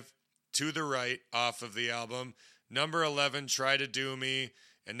 5, To the Right, off of the album. Number 11, Try to Do Me.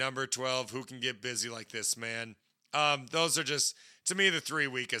 And number 12, Who Can Get Busy Like This Man. Those are just, to me, the 3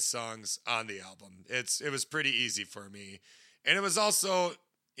 weakest songs on the album. It was pretty easy for me. And it was also,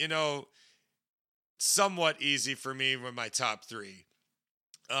 somewhat easy for me with my top 3.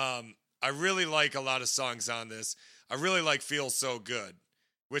 I really like a lot of songs on this. I really like Feel So Good,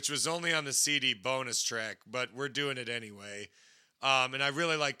 which was only on the CD bonus track, but we're doing it anyway. And I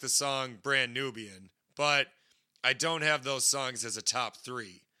really like the song Brand Nubian, but I don't have those songs as a top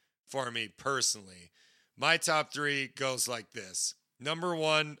 3 for me personally. My top 3 goes like this. Number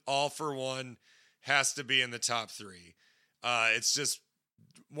 1, All for One, has to be in the top 3. It's just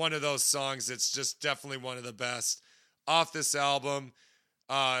one of those songs. It's just definitely one of the best off this album.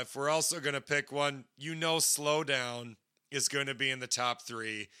 If we're also going to pick one, Slow Down is going to be in the top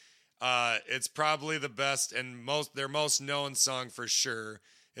 3. It's probably the best and their most known song for sure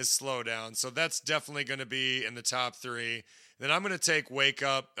is Slow Down. So that's definitely going to be in the top 3. Then I'm going to take Wake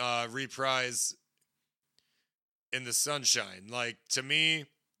Up, reprise In the Sunshine. Like, to me,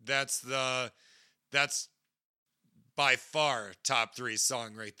 that's by far top 3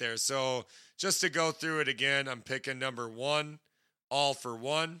 song right there. So just to go through it again, I'm picking number 1, All for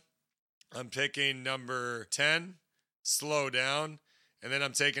One. I'm picking number 10, Slow Down. And then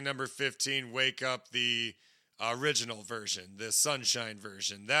I'm taking number 15, Wake Up, the original version, the Sunshine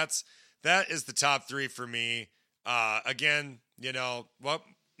version. That is the top 3 for me. Again,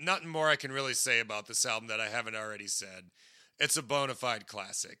 nothing more I can really say about this album that I haven't already said. It's a bona fide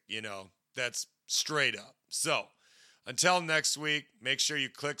classic, that's straight up. So until next week, make sure you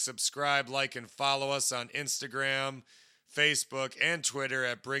click subscribe, like, and follow us on Instagram, Facebook, and Twitter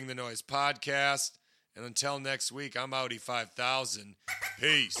at Bring the Noise Podcast. And until next week, I'm Audi 5000.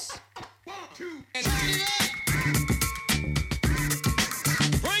 Peace. 1, 2, and